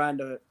I'm around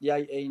the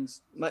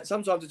 18s,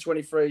 sometimes the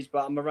 23s,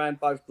 but I'm around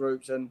both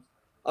groups, and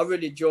I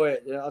really enjoy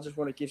it. I just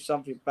want to give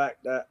something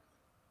back that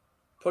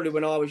probably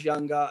when I was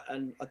younger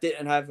and I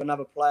didn't have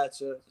another player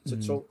to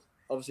talk.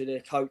 Obviously,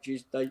 their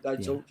coaches, they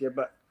talk to you,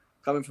 but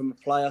coming from a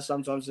player,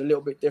 sometimes it's a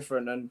little bit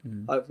different,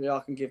 and hopefully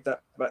I can give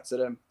that back to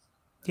them.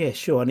 Yeah,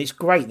 sure. And it's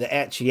great that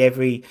actually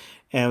every,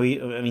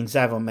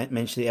 Zavon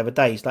mentioned it the other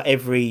day, it's like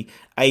every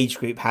age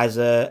group has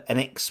an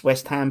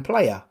ex-West Ham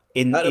player.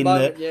 At the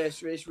moment,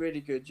 it's really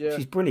good, yeah.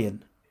 She's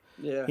brilliant.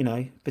 Yeah.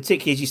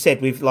 Particularly as you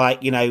said, with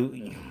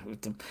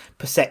with the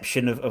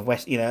perception of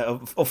West,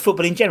 of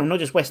football in general, not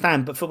just West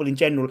Ham, but football in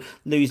general,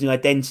 losing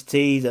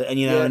identities,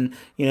 and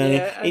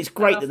it's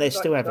great that they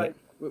still have it.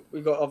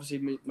 We've got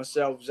obviously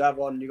myself,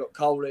 Zavon, you've got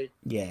Coley.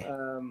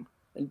 Yeah.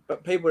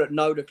 But people that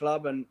know the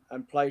club and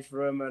played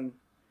for them, and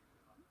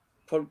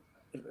probably,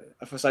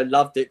 if I say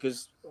loved it,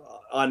 because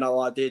I know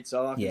I did,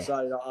 so I can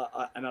say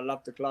that I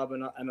loved the club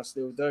and I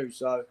still do.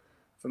 So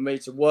for me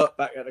to work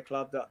back at the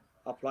club that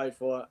I played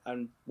for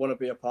and want to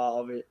be a part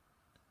of it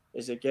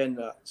is again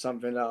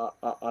something that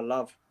I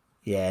love.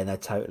 Yeah, no,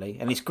 totally,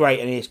 and it's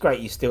great.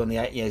 You're still on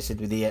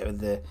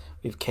the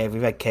with Kev.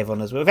 We've had Kev on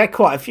as well. We've had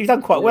quite a few. You've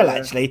done quite well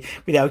actually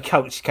with our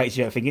coach and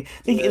everything.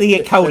 They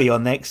get Coley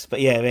on next, but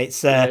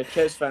it's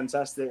Kev's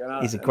fantastic.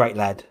 He's a great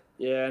lad.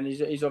 Yeah, and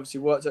he's obviously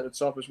worked at the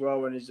top as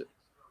well, and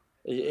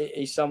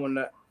he's someone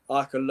that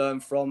I can learn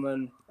from,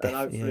 and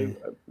hopefully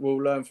we'll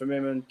learn from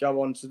him and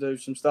go on to do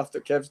some stuff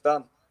that Kev's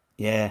done.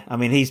 Yeah,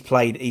 he's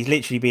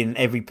literally been in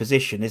every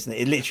position, isn't it?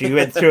 He literally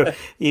went through,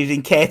 he was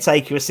in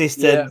caretaker,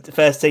 assistant,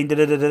 first team,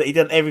 He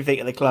done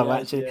everything at the club,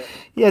 actually. Yeah.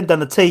 He hasn't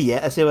done the tea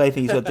yet, that's the only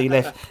thing he's got to do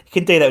left. He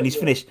can do that when he's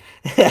finished.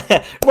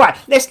 Right,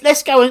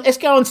 let's go on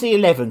to the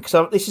 11,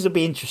 because this will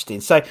be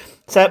interesting. So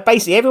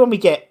basically, everyone we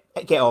get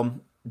on,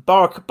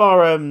 bar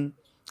I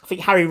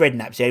think Harry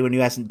Redknapp's the only one who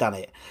hasn't done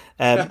it.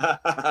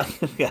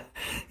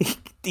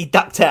 He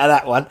ducked out of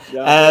that one.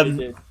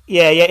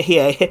 Yeah,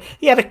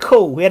 he had a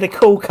call. We had a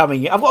call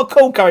coming. I've got a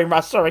call coming,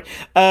 Russ. Sorry.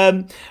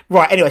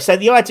 Right. Anyway, so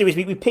the idea is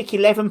we pick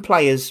 11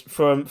 players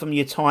from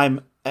your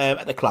time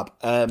at the club.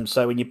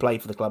 So when you play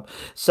for the club,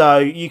 so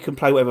you can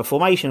play whatever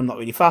formation. I'm not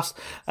really fussed.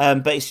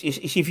 But it's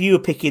if you were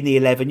picking the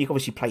 11, you can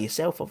obviously play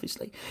yourself,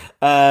 obviously.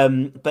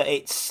 But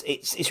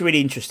it's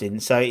really interesting.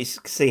 So it's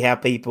see how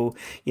people,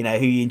 who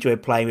you enjoy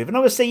playing with, and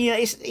obviously,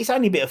 it's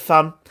only a bit of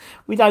fun.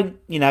 We don't,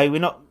 we're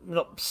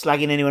not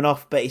slagging anyone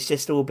off, but it's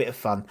just all a bit of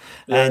fun.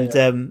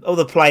 All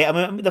the play.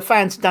 The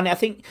fans have done it. I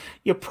think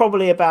you're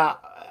probably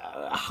about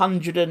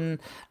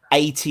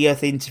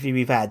 180th interview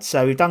we've had,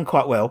 so we've done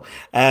quite well.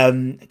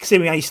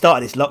 Considering we only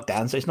started this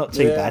lockdown, so it's not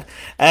too bad.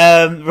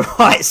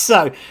 Right,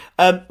 so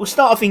we'll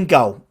start off in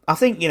goal. I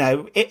think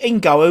in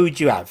goal, who would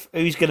you have?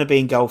 Who's going to be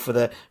in goal for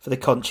the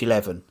Conch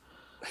 11?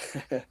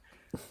 It's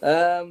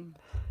a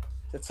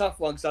tough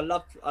one because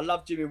I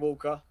love Jimmy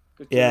Walker.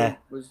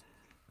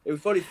 It was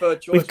probably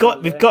third choice. We've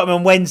got him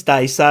on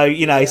Wednesday, so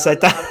So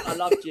I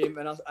love Jim,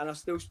 and I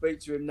still speak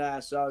to him now.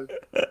 So,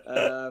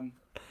 but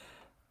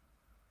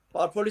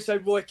I'd probably say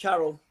Roy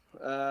Carroll.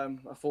 I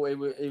thought he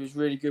was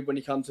really good when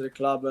he came to the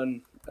club,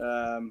 and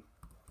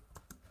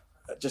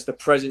just the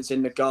presence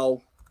in the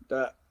goal,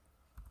 that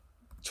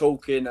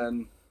talking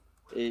and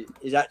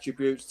his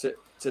attributes to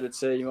the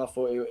team. I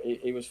thought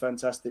he was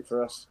fantastic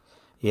for us.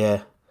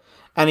 Yeah.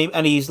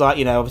 And he's like,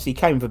 obviously he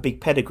came with a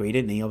big pedigree,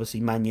 didn't he? Obviously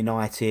Man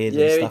United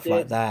and stuff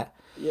like that.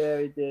 Yeah,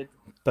 he did.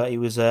 But he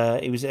was,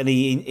 and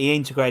he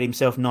integrated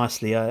himself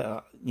nicely.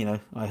 I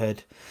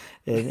heard.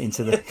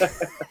 into the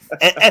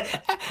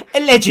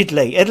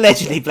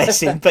allegedly, bless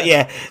him. But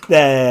yeah,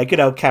 the good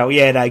old Cal.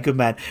 Yeah, no, good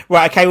man.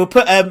 Right, okay, we're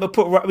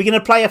going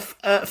to play a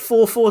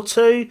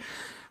 4-4-2.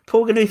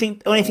 Paul, going to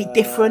do anything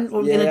different? What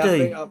are we going to do? I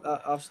think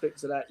I'll stick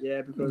to that.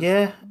 Yeah, because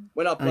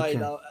when I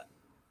played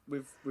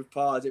with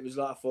Pards, it was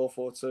like a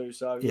 4-4-2.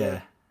 So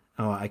yeah.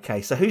 All right,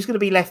 okay. So who's going to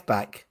be left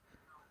back?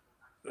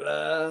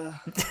 I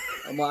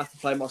might have to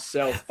play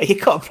myself. You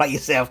got to play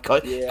yourself,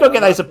 Got to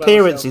get those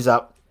appearances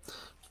up.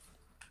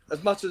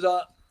 As much as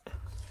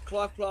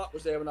Clive Clark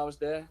was there when I was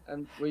there,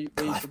 and we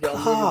used to get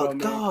on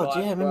really well. God,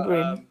 I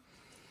remember him.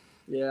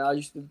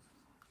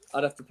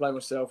 I'd have to play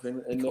myself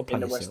in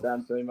the West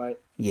Ham team, mate.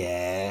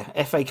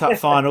 Yeah, FA Cup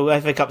final,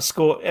 FA Cup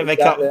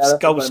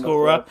goal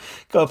scorer.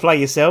 Got to play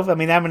yourself. I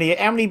mean, how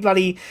many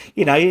bloody,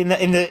 in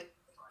the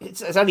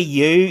it's only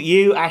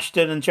you,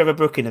 Ashton, and Trevor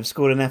Brooking have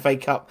scored an FA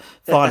Cup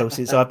final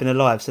since I've been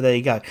alive. So there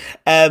you go.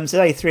 So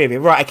there are three of you.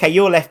 Right, okay,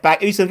 you're left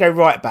back. Who's going to go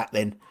right back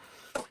then?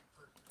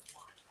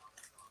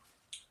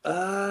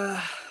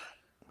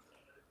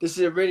 This is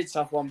a really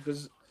tough one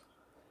because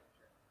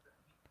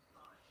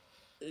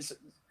he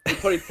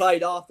probably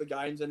played half the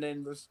games and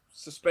then was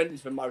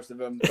suspended for most of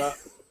them. But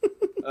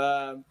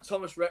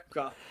Thomas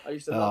Repka, I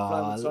used to love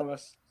playing with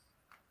Thomas.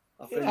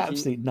 I think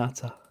absolute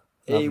nutter.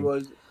 He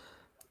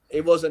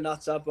was a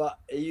nutter, but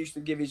he used to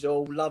give his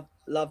all. Loved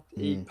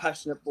he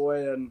passionate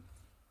boy, and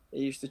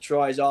he used to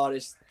try his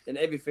hardest in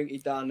everything he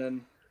done.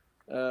 And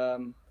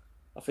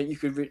I think you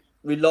could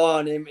rely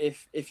on him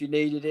if you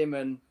needed him,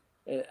 and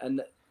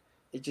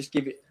he just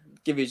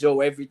give his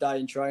all every day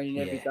in training.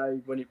 Every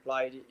day when he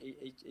played,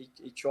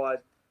 he tried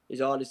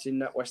his hardest in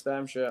that West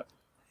Ham shirt.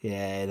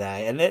 Yeah,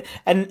 no.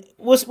 And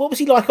what was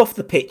he like off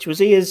the pitch? Was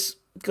he as?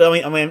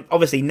 I mean,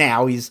 obviously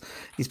now he's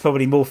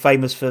probably more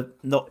famous for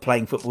not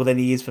playing football than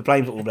he is for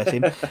playing football. Bless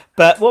him.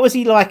 But what was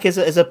he like as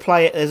a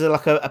player, as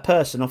a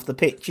person off the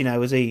pitch?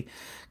 Was he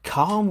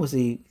calm?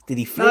 Did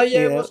he flip? No, yeah,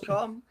 it was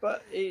calm.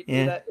 But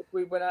if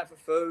we went out for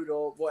food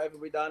or whatever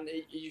we done,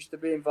 he used to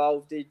be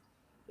involved. He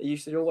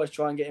used to always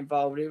try and get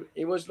involved.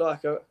 He was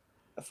like a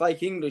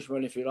fake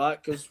Englishman, if you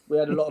like, because we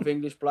had a lot of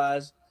English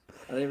players,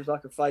 and he was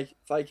like a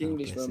fake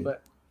Englishman.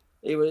 But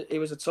he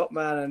was a top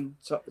man and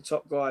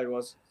top guy. He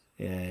was.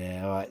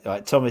 Yeah. All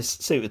right. Thomas,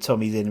 see what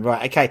Tommy's in.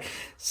 Right. Okay.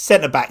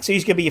 Centre back. So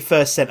who's going to be your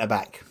first centre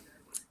back?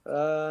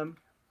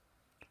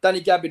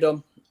 Danny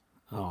Gabidon.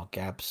 Oh,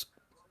 Gabs.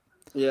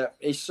 Yeah,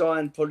 he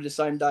signed probably the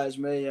same day as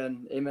me,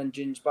 and him and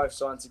Ginge both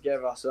signed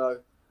together. So,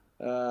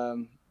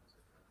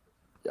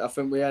 I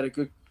think we had a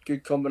good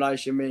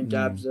combination, me and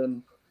Gabs,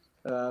 and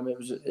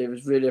it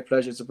was really a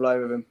pleasure to play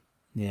with him.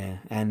 Yeah,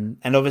 and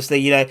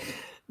obviously,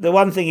 the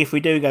one thing if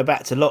we do go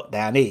back to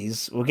lockdown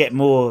is we'll get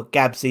more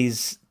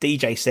Gabs's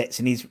DJ sets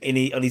on his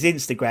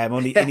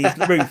Instagram, in his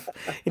roof,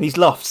 in his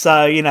loft.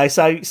 So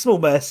so small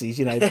mercies,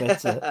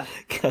 But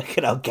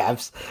good old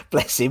Gabs,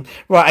 bless him.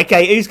 Right,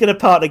 okay, who's going to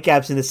partner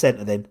Gabs in the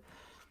centre then?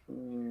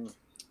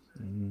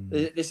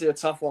 This is a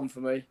tough one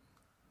for me.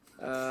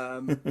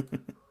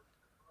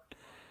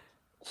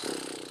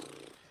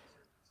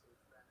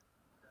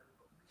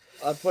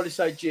 I'd probably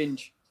say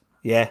Ginge.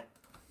 Yeah.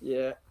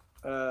 Yeah.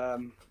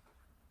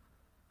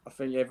 I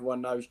think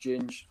everyone knows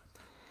Ginge.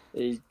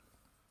 He's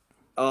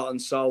heart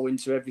and soul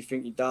into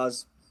everything he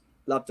does.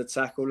 Loved the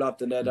tackle, loved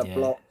the header,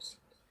 blocks.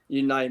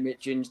 You name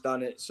it, Ginge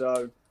done it.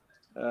 So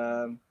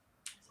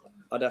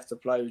I'd have to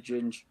play with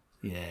Ginge.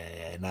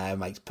 Yeah, no, it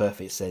makes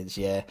perfect sense,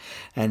 yeah.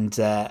 And,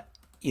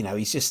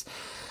 he's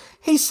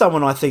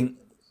someone I think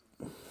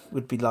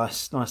would be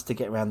nice to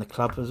get around the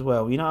club as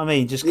well. You know what I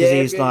mean? Just because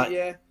he's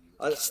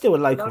he's still a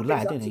local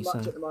lad, isn't he? So.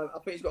 I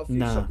think he's got a few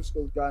soccer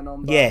schools going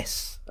on. But,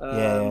 yes,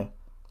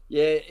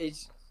 yeah,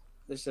 he's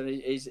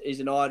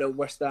an idol.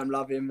 West Ham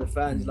love him. The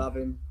fans love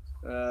him.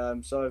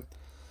 So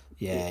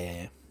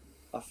yeah.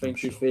 I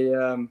think if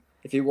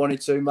he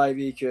wanted to,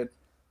 maybe he could.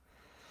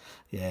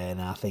 Yeah,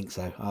 no, I think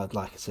so. I'd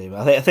like to see him.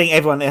 I think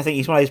everyone. I think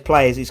he's one of those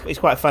players. It's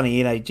quite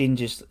funny,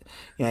 Ginger's.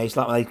 He's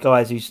like one of those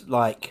guys who's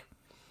like,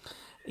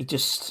 he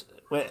just.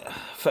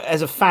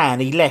 As a fan,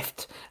 he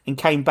left and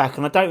came back,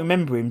 and I don't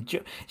remember him.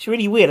 It's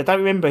really weird. I don't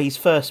remember his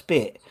first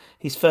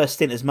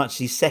stint as much as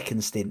his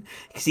second stint,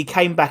 because he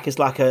came back as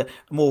like a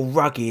more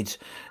rugged,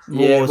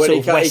 more sort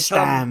of West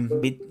Ham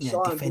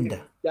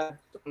defender. Yeah,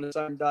 on the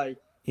same day.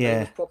 Yeah, he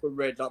was proper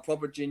red, like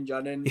proper ginger,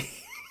 and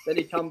then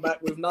he come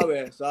back with no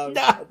hair. So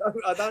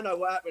I don't know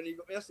what happened. He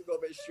must have got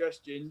a bit of stress,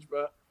 Ginge,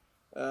 but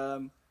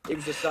he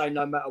was the same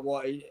no matter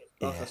what.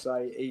 I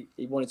say,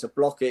 he wanted to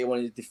block it. He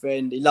wanted to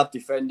defend. He loved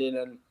defending,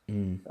 and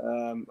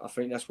I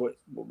think that's what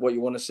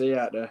you want to see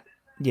out there.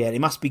 Yeah,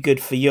 it must be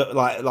good for you,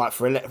 like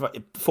for a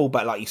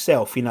fullback like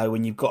yourself.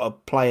 When you've got a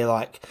player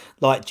like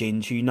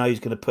Ginge, who knows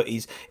going to put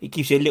it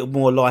gives you a little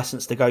more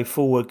license to go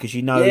forward, because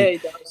you've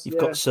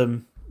got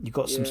some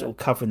sort of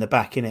cover in the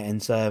back, innit?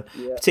 And so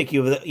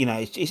particularly with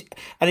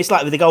it's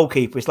like with the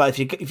goalkeeper. It's like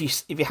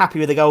if you're happy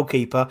with the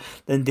goalkeeper,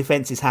 then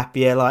defence is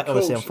happier. Like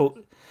obviously,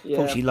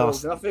 unfortunately,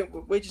 last. And I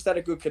think we just had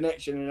a good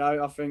connection.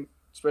 I think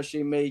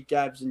especially me,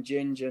 Gabs, and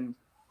Ginge, and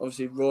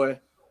obviously Roy.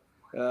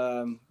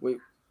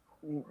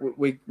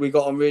 we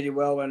got on really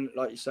well, and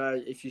like you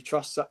say, if you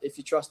trust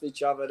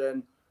each other,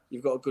 then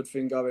you've got a good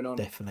thing going on.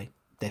 Definitely.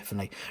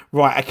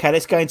 Right, okay,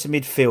 let's go into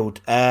midfield.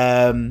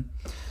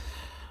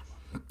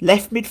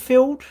 Left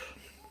midfield.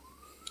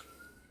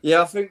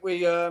 Yeah, I think we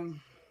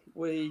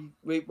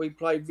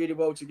played really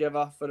well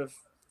together for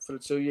the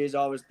 2 years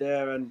I was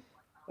there, and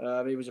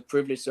it was a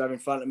privilege to have in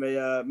front of me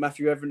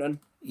Matthew Everton.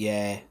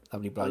 Yeah,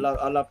 lovely bloke.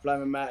 I love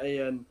playing with Matty,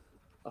 and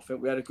I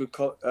think we had a good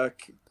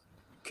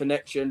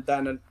connection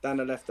down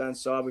the left hand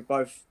side. We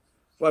both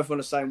on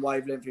the same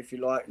wavelength, if you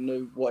like,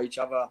 knew what each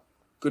other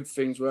good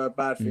things were,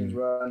 bad things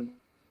were, and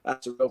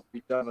had to help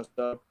each other.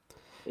 So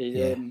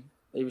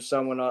he was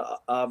someone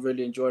I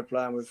really enjoyed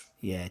playing with.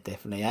 Yeah,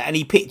 definitely. And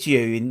he picked you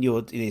in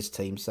his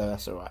team, so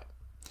that's all right.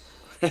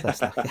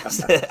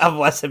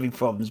 Otherwise there'd be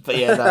problems. But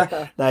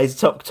yeah, no, he's a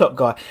top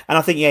guy. And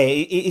I think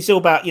it's all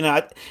about,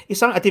 it's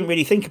something I didn't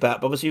really think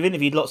about, but obviously you've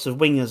interviewed lots of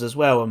wingers as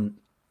well, and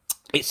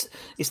it's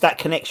that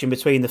connection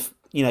between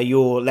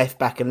your left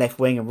back and left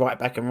wing and right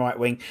back and right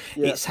wing.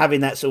 Yeah. It's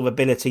having that sort of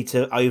ability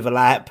to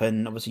overlap,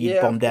 and obviously you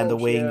bomb down the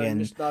wing and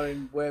just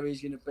knowing where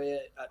he's going to be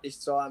at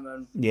this time,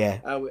 and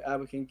how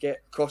we can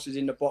get crosses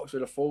in the box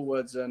with the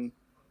forwards, and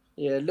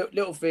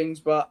little things.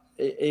 But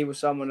he was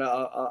someone that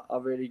I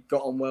really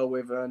got on well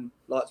with and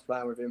liked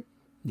playing with him.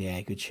 Yeah,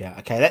 good shout.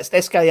 Okay,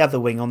 let's go the other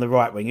wing on the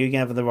right wing. Who are you going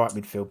to have in the right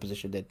midfield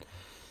position then?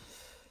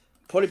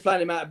 Probably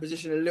playing him out of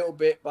position a little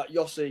bit, but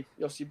Yossi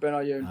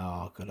Benayoun.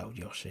 Oh, good old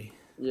Yossi.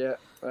 Yeah,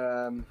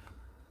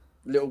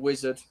 little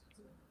wizard.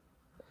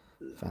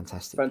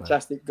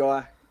 Fantastic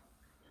guy.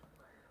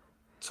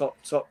 Top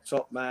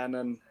man,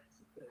 and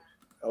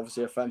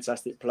obviously a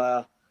fantastic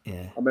player.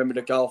 Yeah. I remember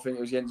the goal, I think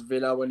it was against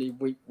Villa, when he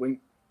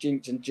winked,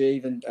 jinked and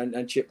jeeved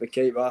and chipped the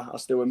keeper. I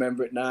still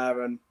remember it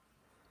now, and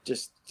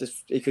just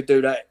he could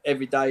do that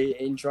every day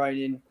in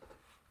training.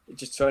 He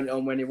just turned it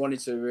on when he wanted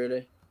to,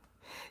 really.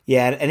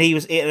 Yeah, and he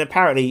was. And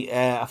apparently,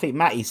 I think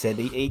Matty said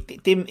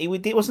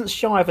he wasn't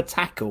shy of a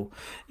tackle.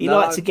 He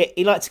liked to get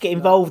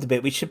involved a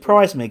bit, which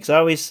surprised me because I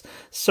always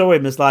saw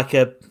him as like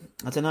a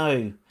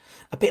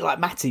bit like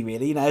Matty,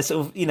 really. But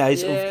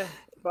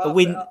a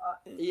win.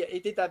 He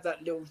did have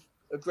that little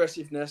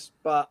aggressiveness,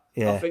 but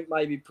I think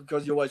maybe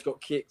because he always got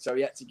kicked, so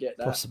he had to get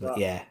that.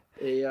 Possibly, yeah.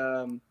 He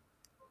on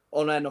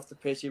and off the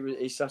pitch,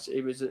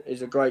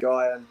 he's a great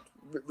guy and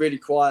really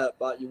quiet,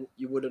 but you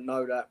wouldn't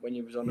know that when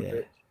he was on the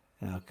pitch.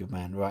 Oh, good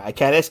man. Right,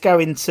 okay, let's go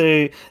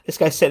centre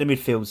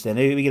midfields then.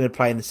 Who are we going to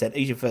play in the centre?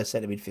 Who's your first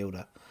centre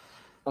midfielder?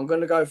 I'm going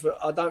to go for,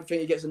 I don't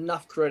think he gets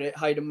enough credit,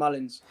 Hayden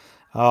Mullins.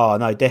 Oh,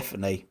 no,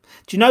 definitely.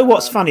 Do you know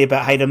what's funny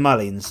about Hayden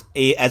Mullins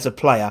as a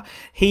player?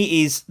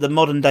 He is the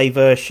modern day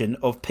version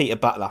of Peter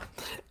Butler,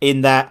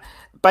 in that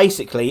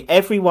basically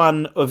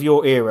everyone of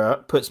your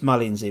era puts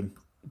Mullins in,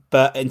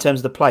 but in terms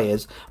of the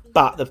players,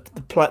 but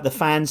the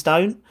fans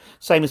don't.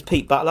 Same as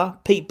Pete Butler.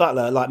 Pete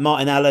Butler, like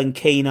Martin Allen,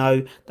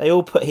 Keano, they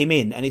all put him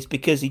in, and it's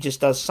because he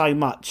just does so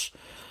much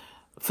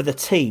for the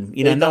team.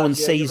 No one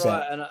sees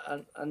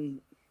that.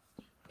 And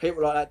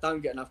people like that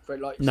don't get enough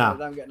credit. Like you said, they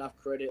don't get enough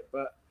credit.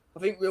 But I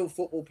think real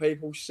football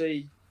people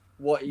see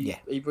what he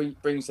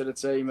brings to the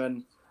team,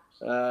 and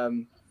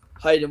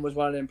Hayden was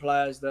one of them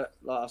players that,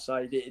 like I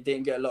say, he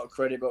didn't get a lot of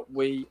credit, but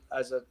we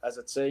as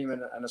a team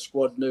and a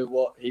squad knew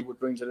what he would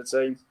bring to the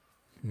team.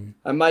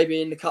 And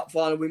maybe in the cup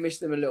final we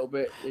missed him a little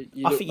bit.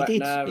 You look back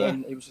now,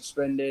 and he was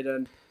suspended,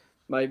 and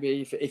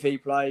maybe if he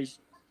plays,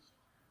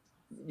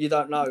 you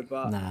don't know.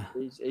 But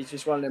he's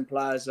just one of them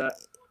players that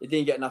he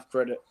didn't get enough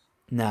credit.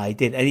 No, he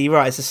didn't. And you're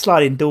right, it's a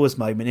sliding doors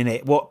moment, isn't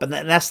it? But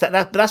that's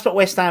what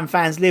West Ham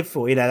fans live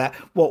for, that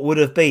what would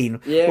have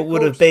been, what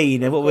would have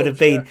been, and what would have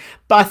been.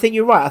 But I think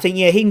you're right. I think,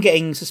 him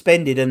getting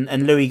suspended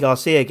and Louis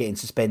Garcia getting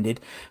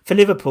suspended. For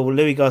Liverpool,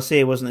 Louis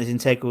Garcia wasn't as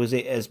integral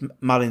as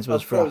Mullins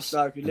was for us.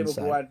 No,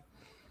 Liverpool had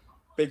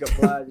bigger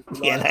players.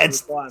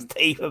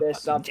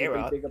 There's some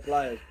bigger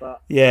players.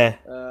 But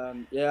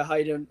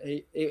Hayden,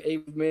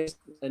 he was missed,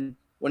 and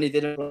when he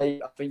didn't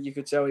play, I think you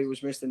could tell he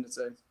was missed in the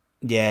team.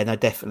 Yeah, no,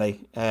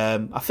 definitely.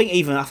 I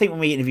think when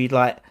we interviewed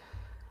like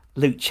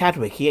Luke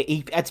Chadwick,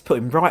 he had to put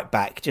him right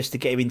back just to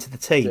get him into the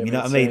team. You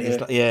know what I mean?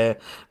 It's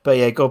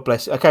like, God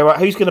bless. Okay, right.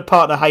 Who's going to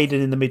partner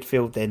Hayden in the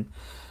midfield then?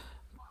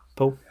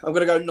 Paul, I'm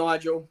going to go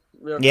Nigel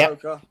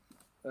Reo-Coker,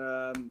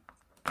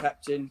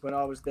 captain when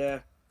I was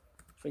there.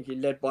 I think he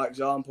led by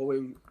example.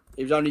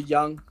 He was only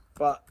young,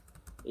 but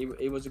he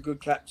was a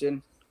good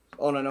captain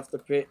on and off the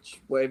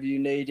pitch. Whatever you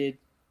needed,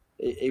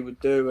 he would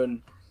do,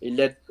 and he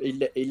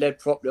led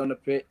properly on the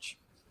pitch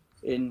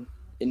in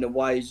the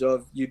ways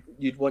of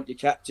you'd want your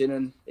captain,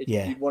 and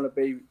you'd want to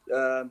be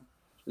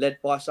led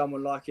by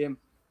someone like him.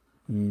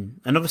 And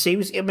obviously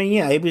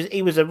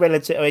he was a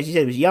relative, as you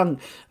said, he was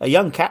a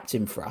young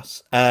captain for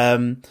us.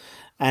 And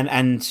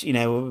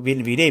we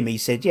interviewed him. He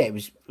said, it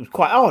was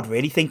quite hard,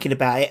 really, thinking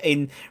about it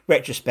in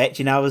retrospect.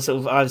 I was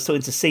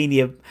talking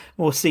to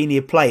more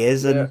senior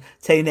players and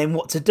telling them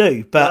what to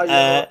do.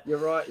 But you're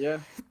right, yeah.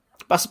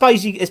 But I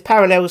suppose there's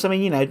parallels. I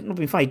mean, not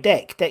being funny.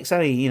 Deck's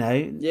only,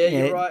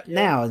 you're right,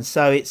 now, and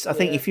so it's. I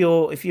think if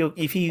you. I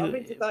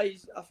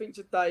think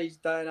today's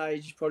day and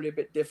age is probably a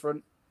bit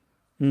different.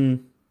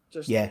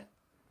 Just Yeah.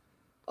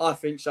 I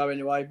think so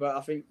anyway. But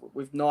I think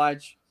with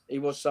Nige, he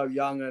was so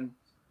young, and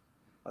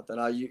I don't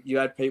know. You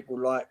had people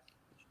like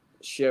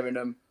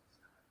Sheringham,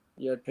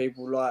 you had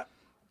people like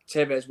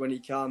Tevez when he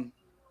come.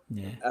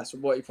 Yeah. That's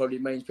what he probably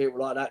means. People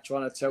like that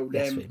trying to tell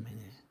That's them. what I mean,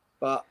 yeah.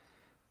 But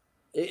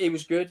he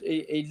was good.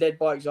 He led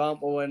by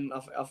example, and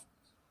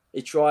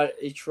he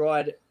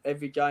tried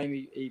every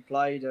game he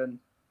played, and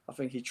I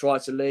think he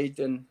tried to lead.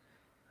 And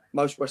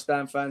most West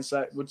Ham fans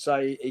would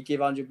say he give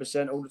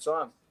 100% all the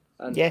time.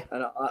 And Yeah.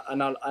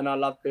 and I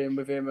loved being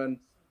with him, and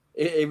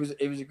he was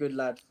a good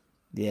lad.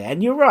 Yeah,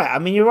 and you're right. I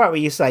mean, you're right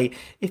when you say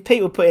if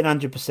people put in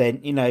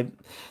 100%, you know,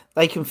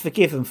 they can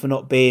forgive them for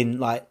not being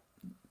like,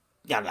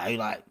 you know,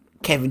 like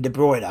Kevin De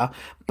Bruyne,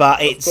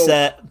 but it's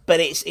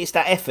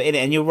that effort in it.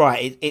 And you're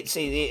right.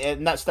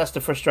 And that's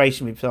the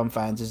frustration with some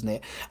fans, isn't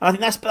it? And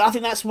I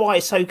think that's why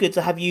it's so good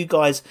to have you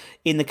guys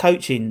in the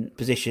coaching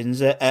positions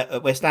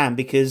at West Ham,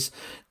 because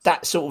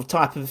that sort of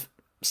type of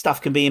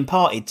stuff can be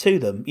imparted to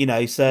them. You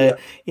know, so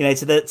you know,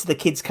 to the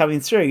kids coming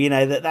through, you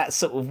know, that's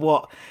sort of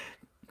what.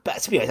 But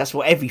to be honest, that's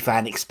what every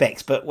fan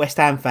expects. But West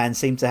Ham fans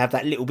seem to have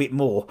that little bit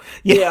more.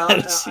 Yeah,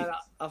 I think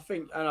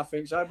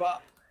so.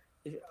 But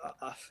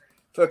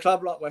for a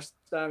club like West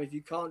Ham, if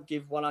you can't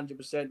give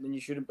 100%, then you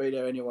shouldn't be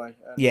there anyway.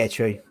 Yeah,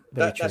 true.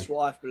 Very true. That's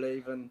what I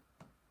believe, and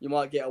you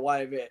might get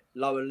away with it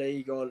lower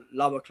league or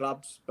lower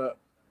clubs, but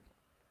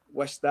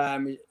West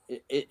Ham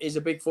is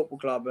a big football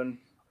club, and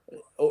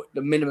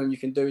the minimum you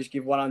can do is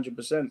give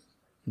 100%.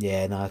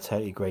 Yeah, no, I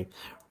totally agree.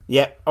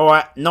 Yeah, all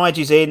right,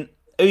 Nigel's in.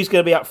 Who's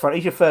going to be up front?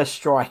 Who's your first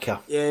striker?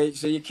 Yeah,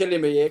 so you're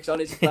killing me here because I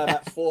need to play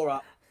about 4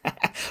 up.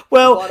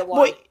 Well, by the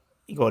way,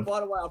 go on. By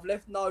the way, I've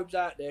left Nobes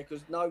out there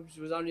because Nobes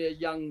was only a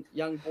young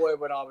boy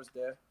when I was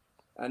there,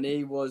 and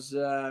he was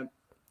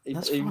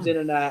he was in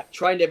and out,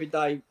 trained every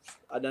day,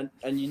 and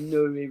you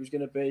knew he was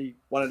going to be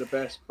one of the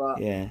best.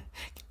 But yeah,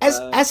 as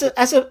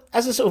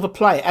a sort of a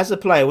player,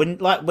 when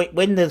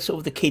the sort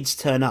of the kids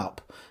turn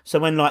up, so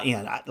when like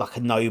a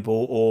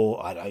Noble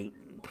or I don't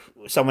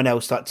know, someone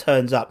else like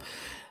turns up.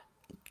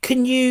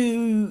 Can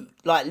you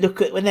like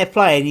look at when they're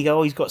playing? You go,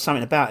 "Oh, he's got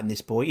something about him, this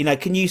boy." You know,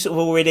 can you sort of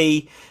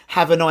already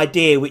have an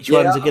idea which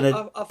ones are going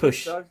to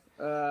push? Think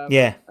so.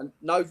 Yeah, and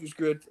Nose was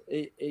good.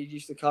 He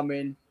used to come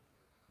in,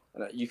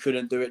 and you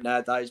couldn't do it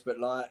nowadays. But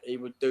like he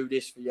would do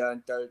this for you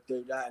and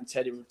do that, and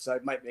Teddy would say,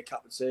 "Make me a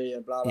cup of tea,"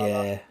 and blah blah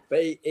blah.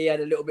 But he had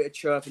a little bit of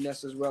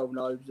chirpiness as well,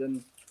 Nose,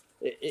 and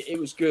it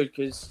was good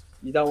because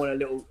you don't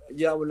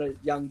want a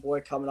young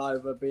boy coming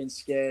over being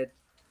scared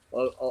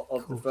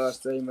of the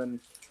first team.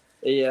 And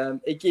he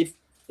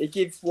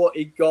give what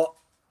he got,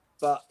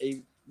 but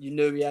you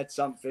knew he had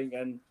something,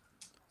 and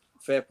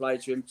fair play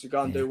to him to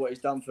go and do what he's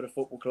done for the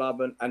football club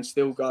and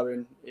still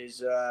going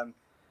is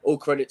all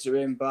credit to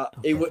him. But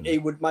he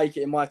would make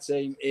it in my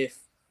team if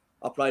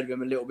I played with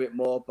him a little bit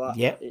more, but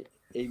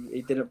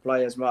he didn't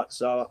play as much,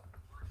 so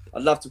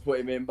I'd love to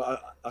put him in,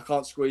 but I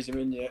can't squeeze him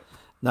in yet.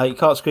 No, you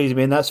can't squeeze him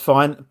in. That's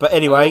fine. But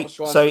anyway,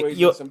 so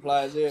you're some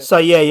players here. So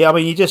yeah. I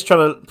mean, you're just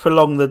trying to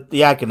prolong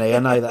the agony. I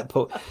know that.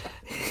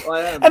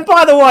 I am. And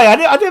by the way,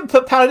 I didn't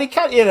put Paolo Di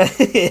Canio. You know,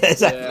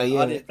 exactly.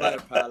 Yeah, I didn't play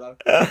Paolo.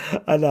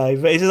 I know,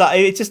 but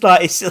it's just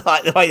like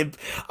the way.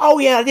 Oh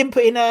yeah, I didn't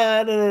put in.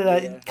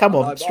 Come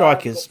on,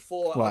 strikers.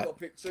 I've got to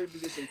pick 2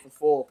 positions for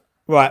 4.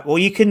 Right. Well,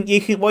 you can.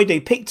 What do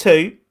you do? Pick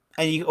 2,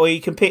 and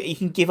you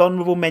can give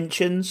honourable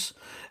mentions.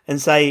 And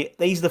say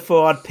these are the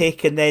 4 I'd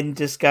pick, and then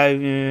just go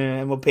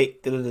and we'll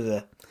pick.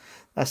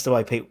 That's the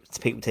way people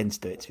tend to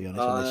do it. To be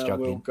honest, when they're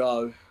struggling. We'll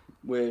go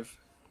with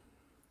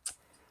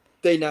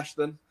Dean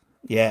Ashton.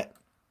 Yeah.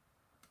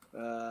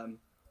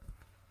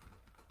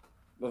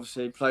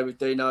 Obviously, played with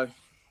Dino.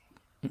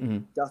 Mm-hmm.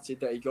 Gutted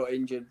that he got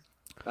injured,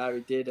 how he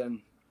did, and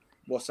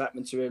what's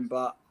happened to him.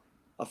 But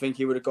I think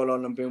he would have gone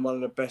on and been one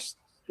of the best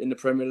in the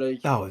Premier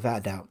League. Oh, without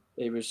a doubt.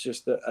 He was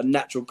just a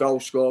natural goal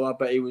scorer,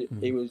 but he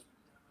was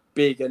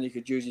big and he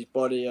could use his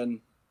body,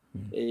 and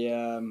he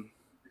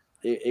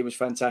was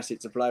fantastic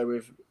to play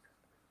with.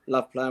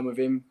 Loved playing with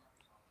him.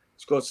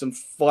 Scored some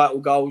vital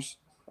goals.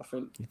 I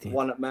think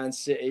one at Man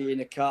City in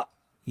the cup.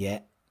 Yeah.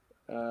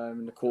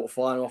 In the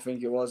quarter-final, I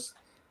think it was.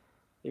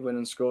 He went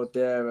and scored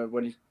there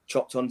when he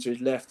chopped onto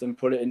his left and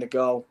put it in the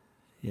goal.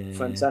 Yeah.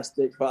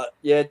 Fantastic. But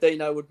yeah,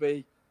 Dino would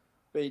be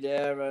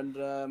there, and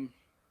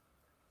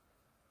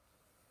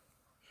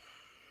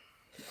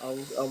I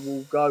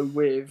will go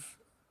with.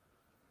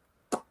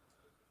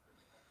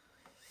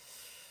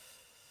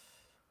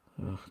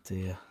 Oh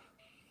dear,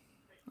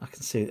 I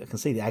can see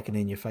the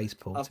agony in your face,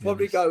 Paul. I'll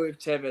probably go with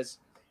Tevez.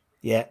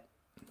 Yeah,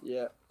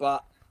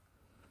 but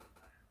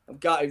I'm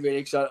gutted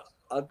really because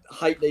I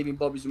hate leaving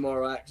Bobby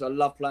Zamora out because I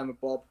love playing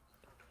with Bob.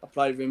 I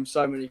played with him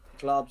so many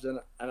clubs and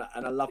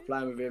I love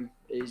playing with him.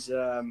 He's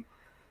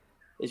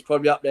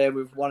probably up there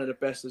with one of the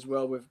best as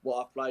well with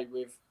what I've played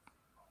with.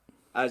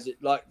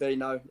 Like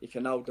Dino, he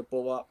can hold the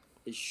ball up.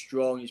 He's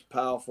strong. He's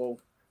powerful.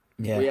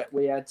 Yeah,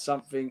 we had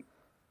something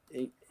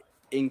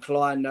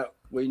inclined that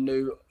we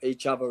knew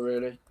each other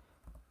really,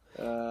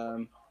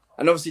 and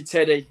obviously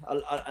Teddy.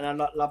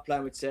 I love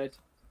playing with Ted.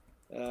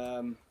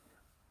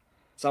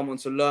 Someone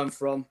to learn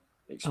from.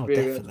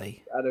 experience.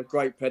 Definitely. Had a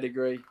great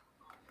pedigree.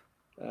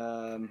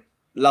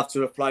 Love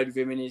to have played with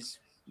him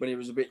when he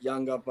was a bit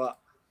younger, but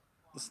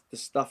the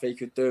stuff he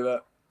could do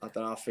at, I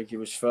don't know, I think he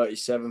was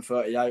 37,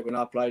 38 when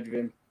I played with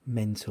him.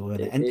 Mental,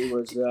 isn't it? And he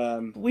was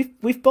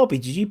with Bobby.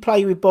 Did you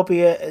play with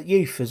Bobby at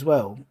youth as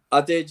well?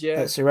 I did, yeah.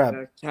 At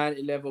Sarab,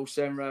 county level,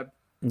 Senrab.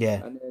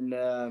 Yeah, and then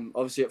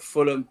obviously at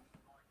Fulham.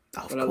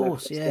 Of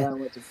course, yeah. I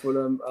went to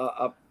Fulham.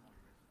 I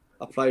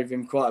played with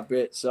him quite a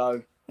bit,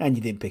 so. And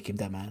you didn't pick him,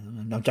 that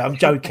man. I'm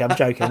joking. I'm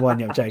joking.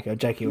 I'm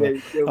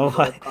joking.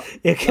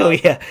 Yeah, cool,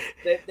 yeah.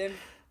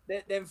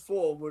 Them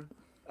four would,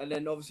 and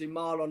then obviously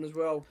Marlon as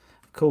well.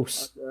 Of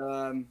course.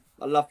 I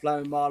love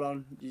playing with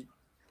Marlon.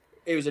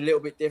 He was a little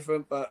bit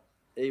different, but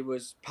he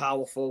was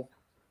powerful.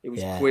 He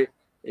was quick.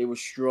 He was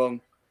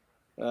strong.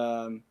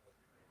 So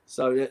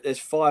there's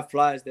 5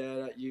 players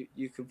there that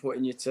you can put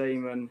in your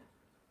team, and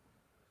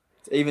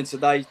even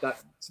today's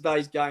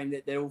game,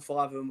 that all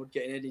 5 of them would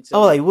get in any team.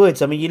 Oh, they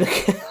would. I mean, you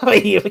look.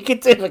 We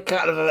could do a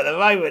couple of them at the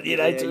moment,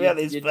 to be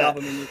honest. You'd love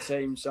them in your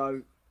team.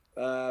 So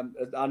I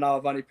know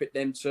I've only picked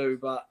them 2,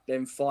 but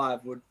them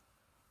 5 would.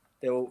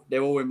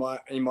 They're all in my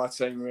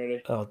team,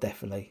 really. Oh,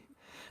 definitely.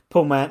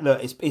 Paul, man,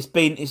 look, it's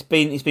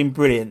been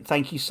brilliant.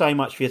 Thank you so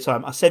much for your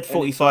time. I said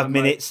 45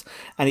 minutes,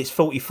 and it's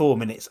 44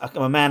 minutes. I'm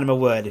a man of my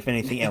word, if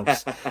anything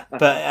else.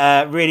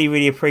 But really,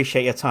 really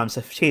appreciate your time.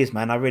 So cheers,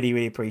 man. I really,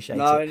 really appreciate it.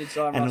 No,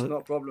 anytime. That's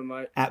not a problem,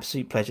 mate.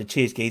 Absolute pleasure.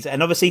 Cheers, Geezer.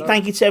 And obviously,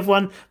 thank you to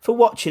everyone for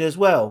watching as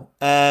well.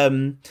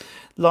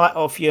 Like,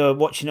 if you're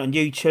watching it on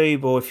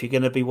YouTube, or if you're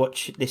going to be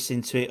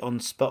listening to it on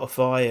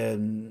Spotify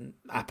and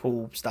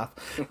Apple stuff,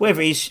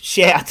 wherever it is,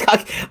 share.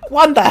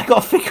 One day I've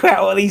got to figure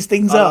out what these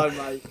things are.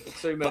 No, mate.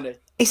 It's too many.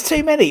 It's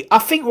too many. I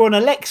think we're on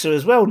Alexa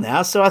as well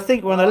now, so I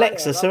think we're on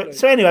Alexa. Yeah,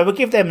 so anyway, we'll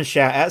give them a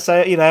shout out.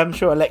 So I'm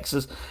sure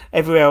Alexa's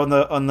everywhere on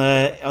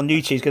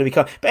YouTube is going to be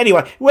coming. But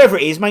anyway, wherever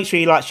it is, make sure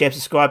you like, share,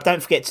 subscribe.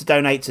 Don't forget to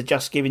donate to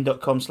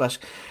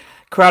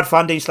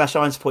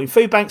justgiving.com/crowdfunding/Iron Supporting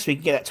Food Bank, so we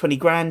can get that 20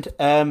 grand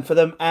for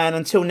them. And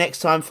until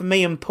next time, for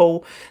me and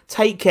Paul,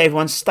 take care,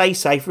 everyone. Stay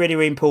safe. Really,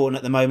 really important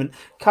at the moment.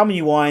 Come on,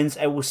 you wines,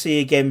 and we'll see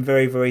you again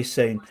very, very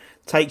soon.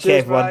 Take care,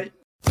 everyone. Mate.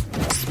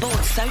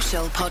 Sports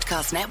Social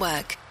Podcast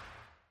Network.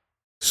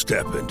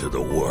 Step into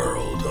the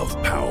world of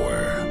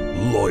power,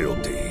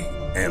 loyalty,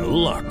 and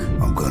luck.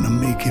 I'm going to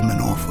make him an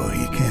offer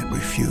he can't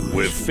refuse.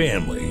 With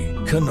family,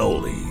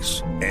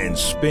 cannolis, and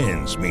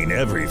spins mean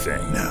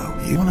everything. Now,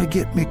 you want to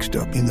get mixed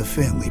up in the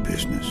family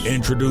business.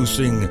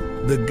 Introducing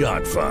The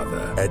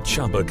Godfather at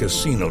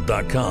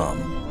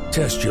ChumbaCasino.com.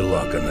 Test your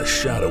luck in the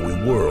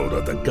shadowy world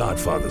of The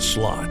Godfather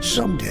slot.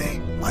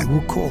 Someday, I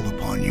will call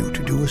upon you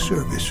to do a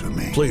service for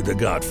me. Play The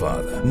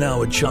Godfather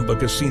now at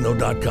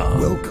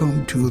ChumbaCasino.com.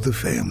 Welcome to the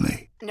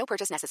family. No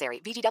purchase necessary.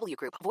 VGW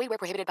Group. Void where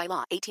prohibited by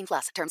law.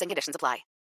 18+. Terms and conditions apply.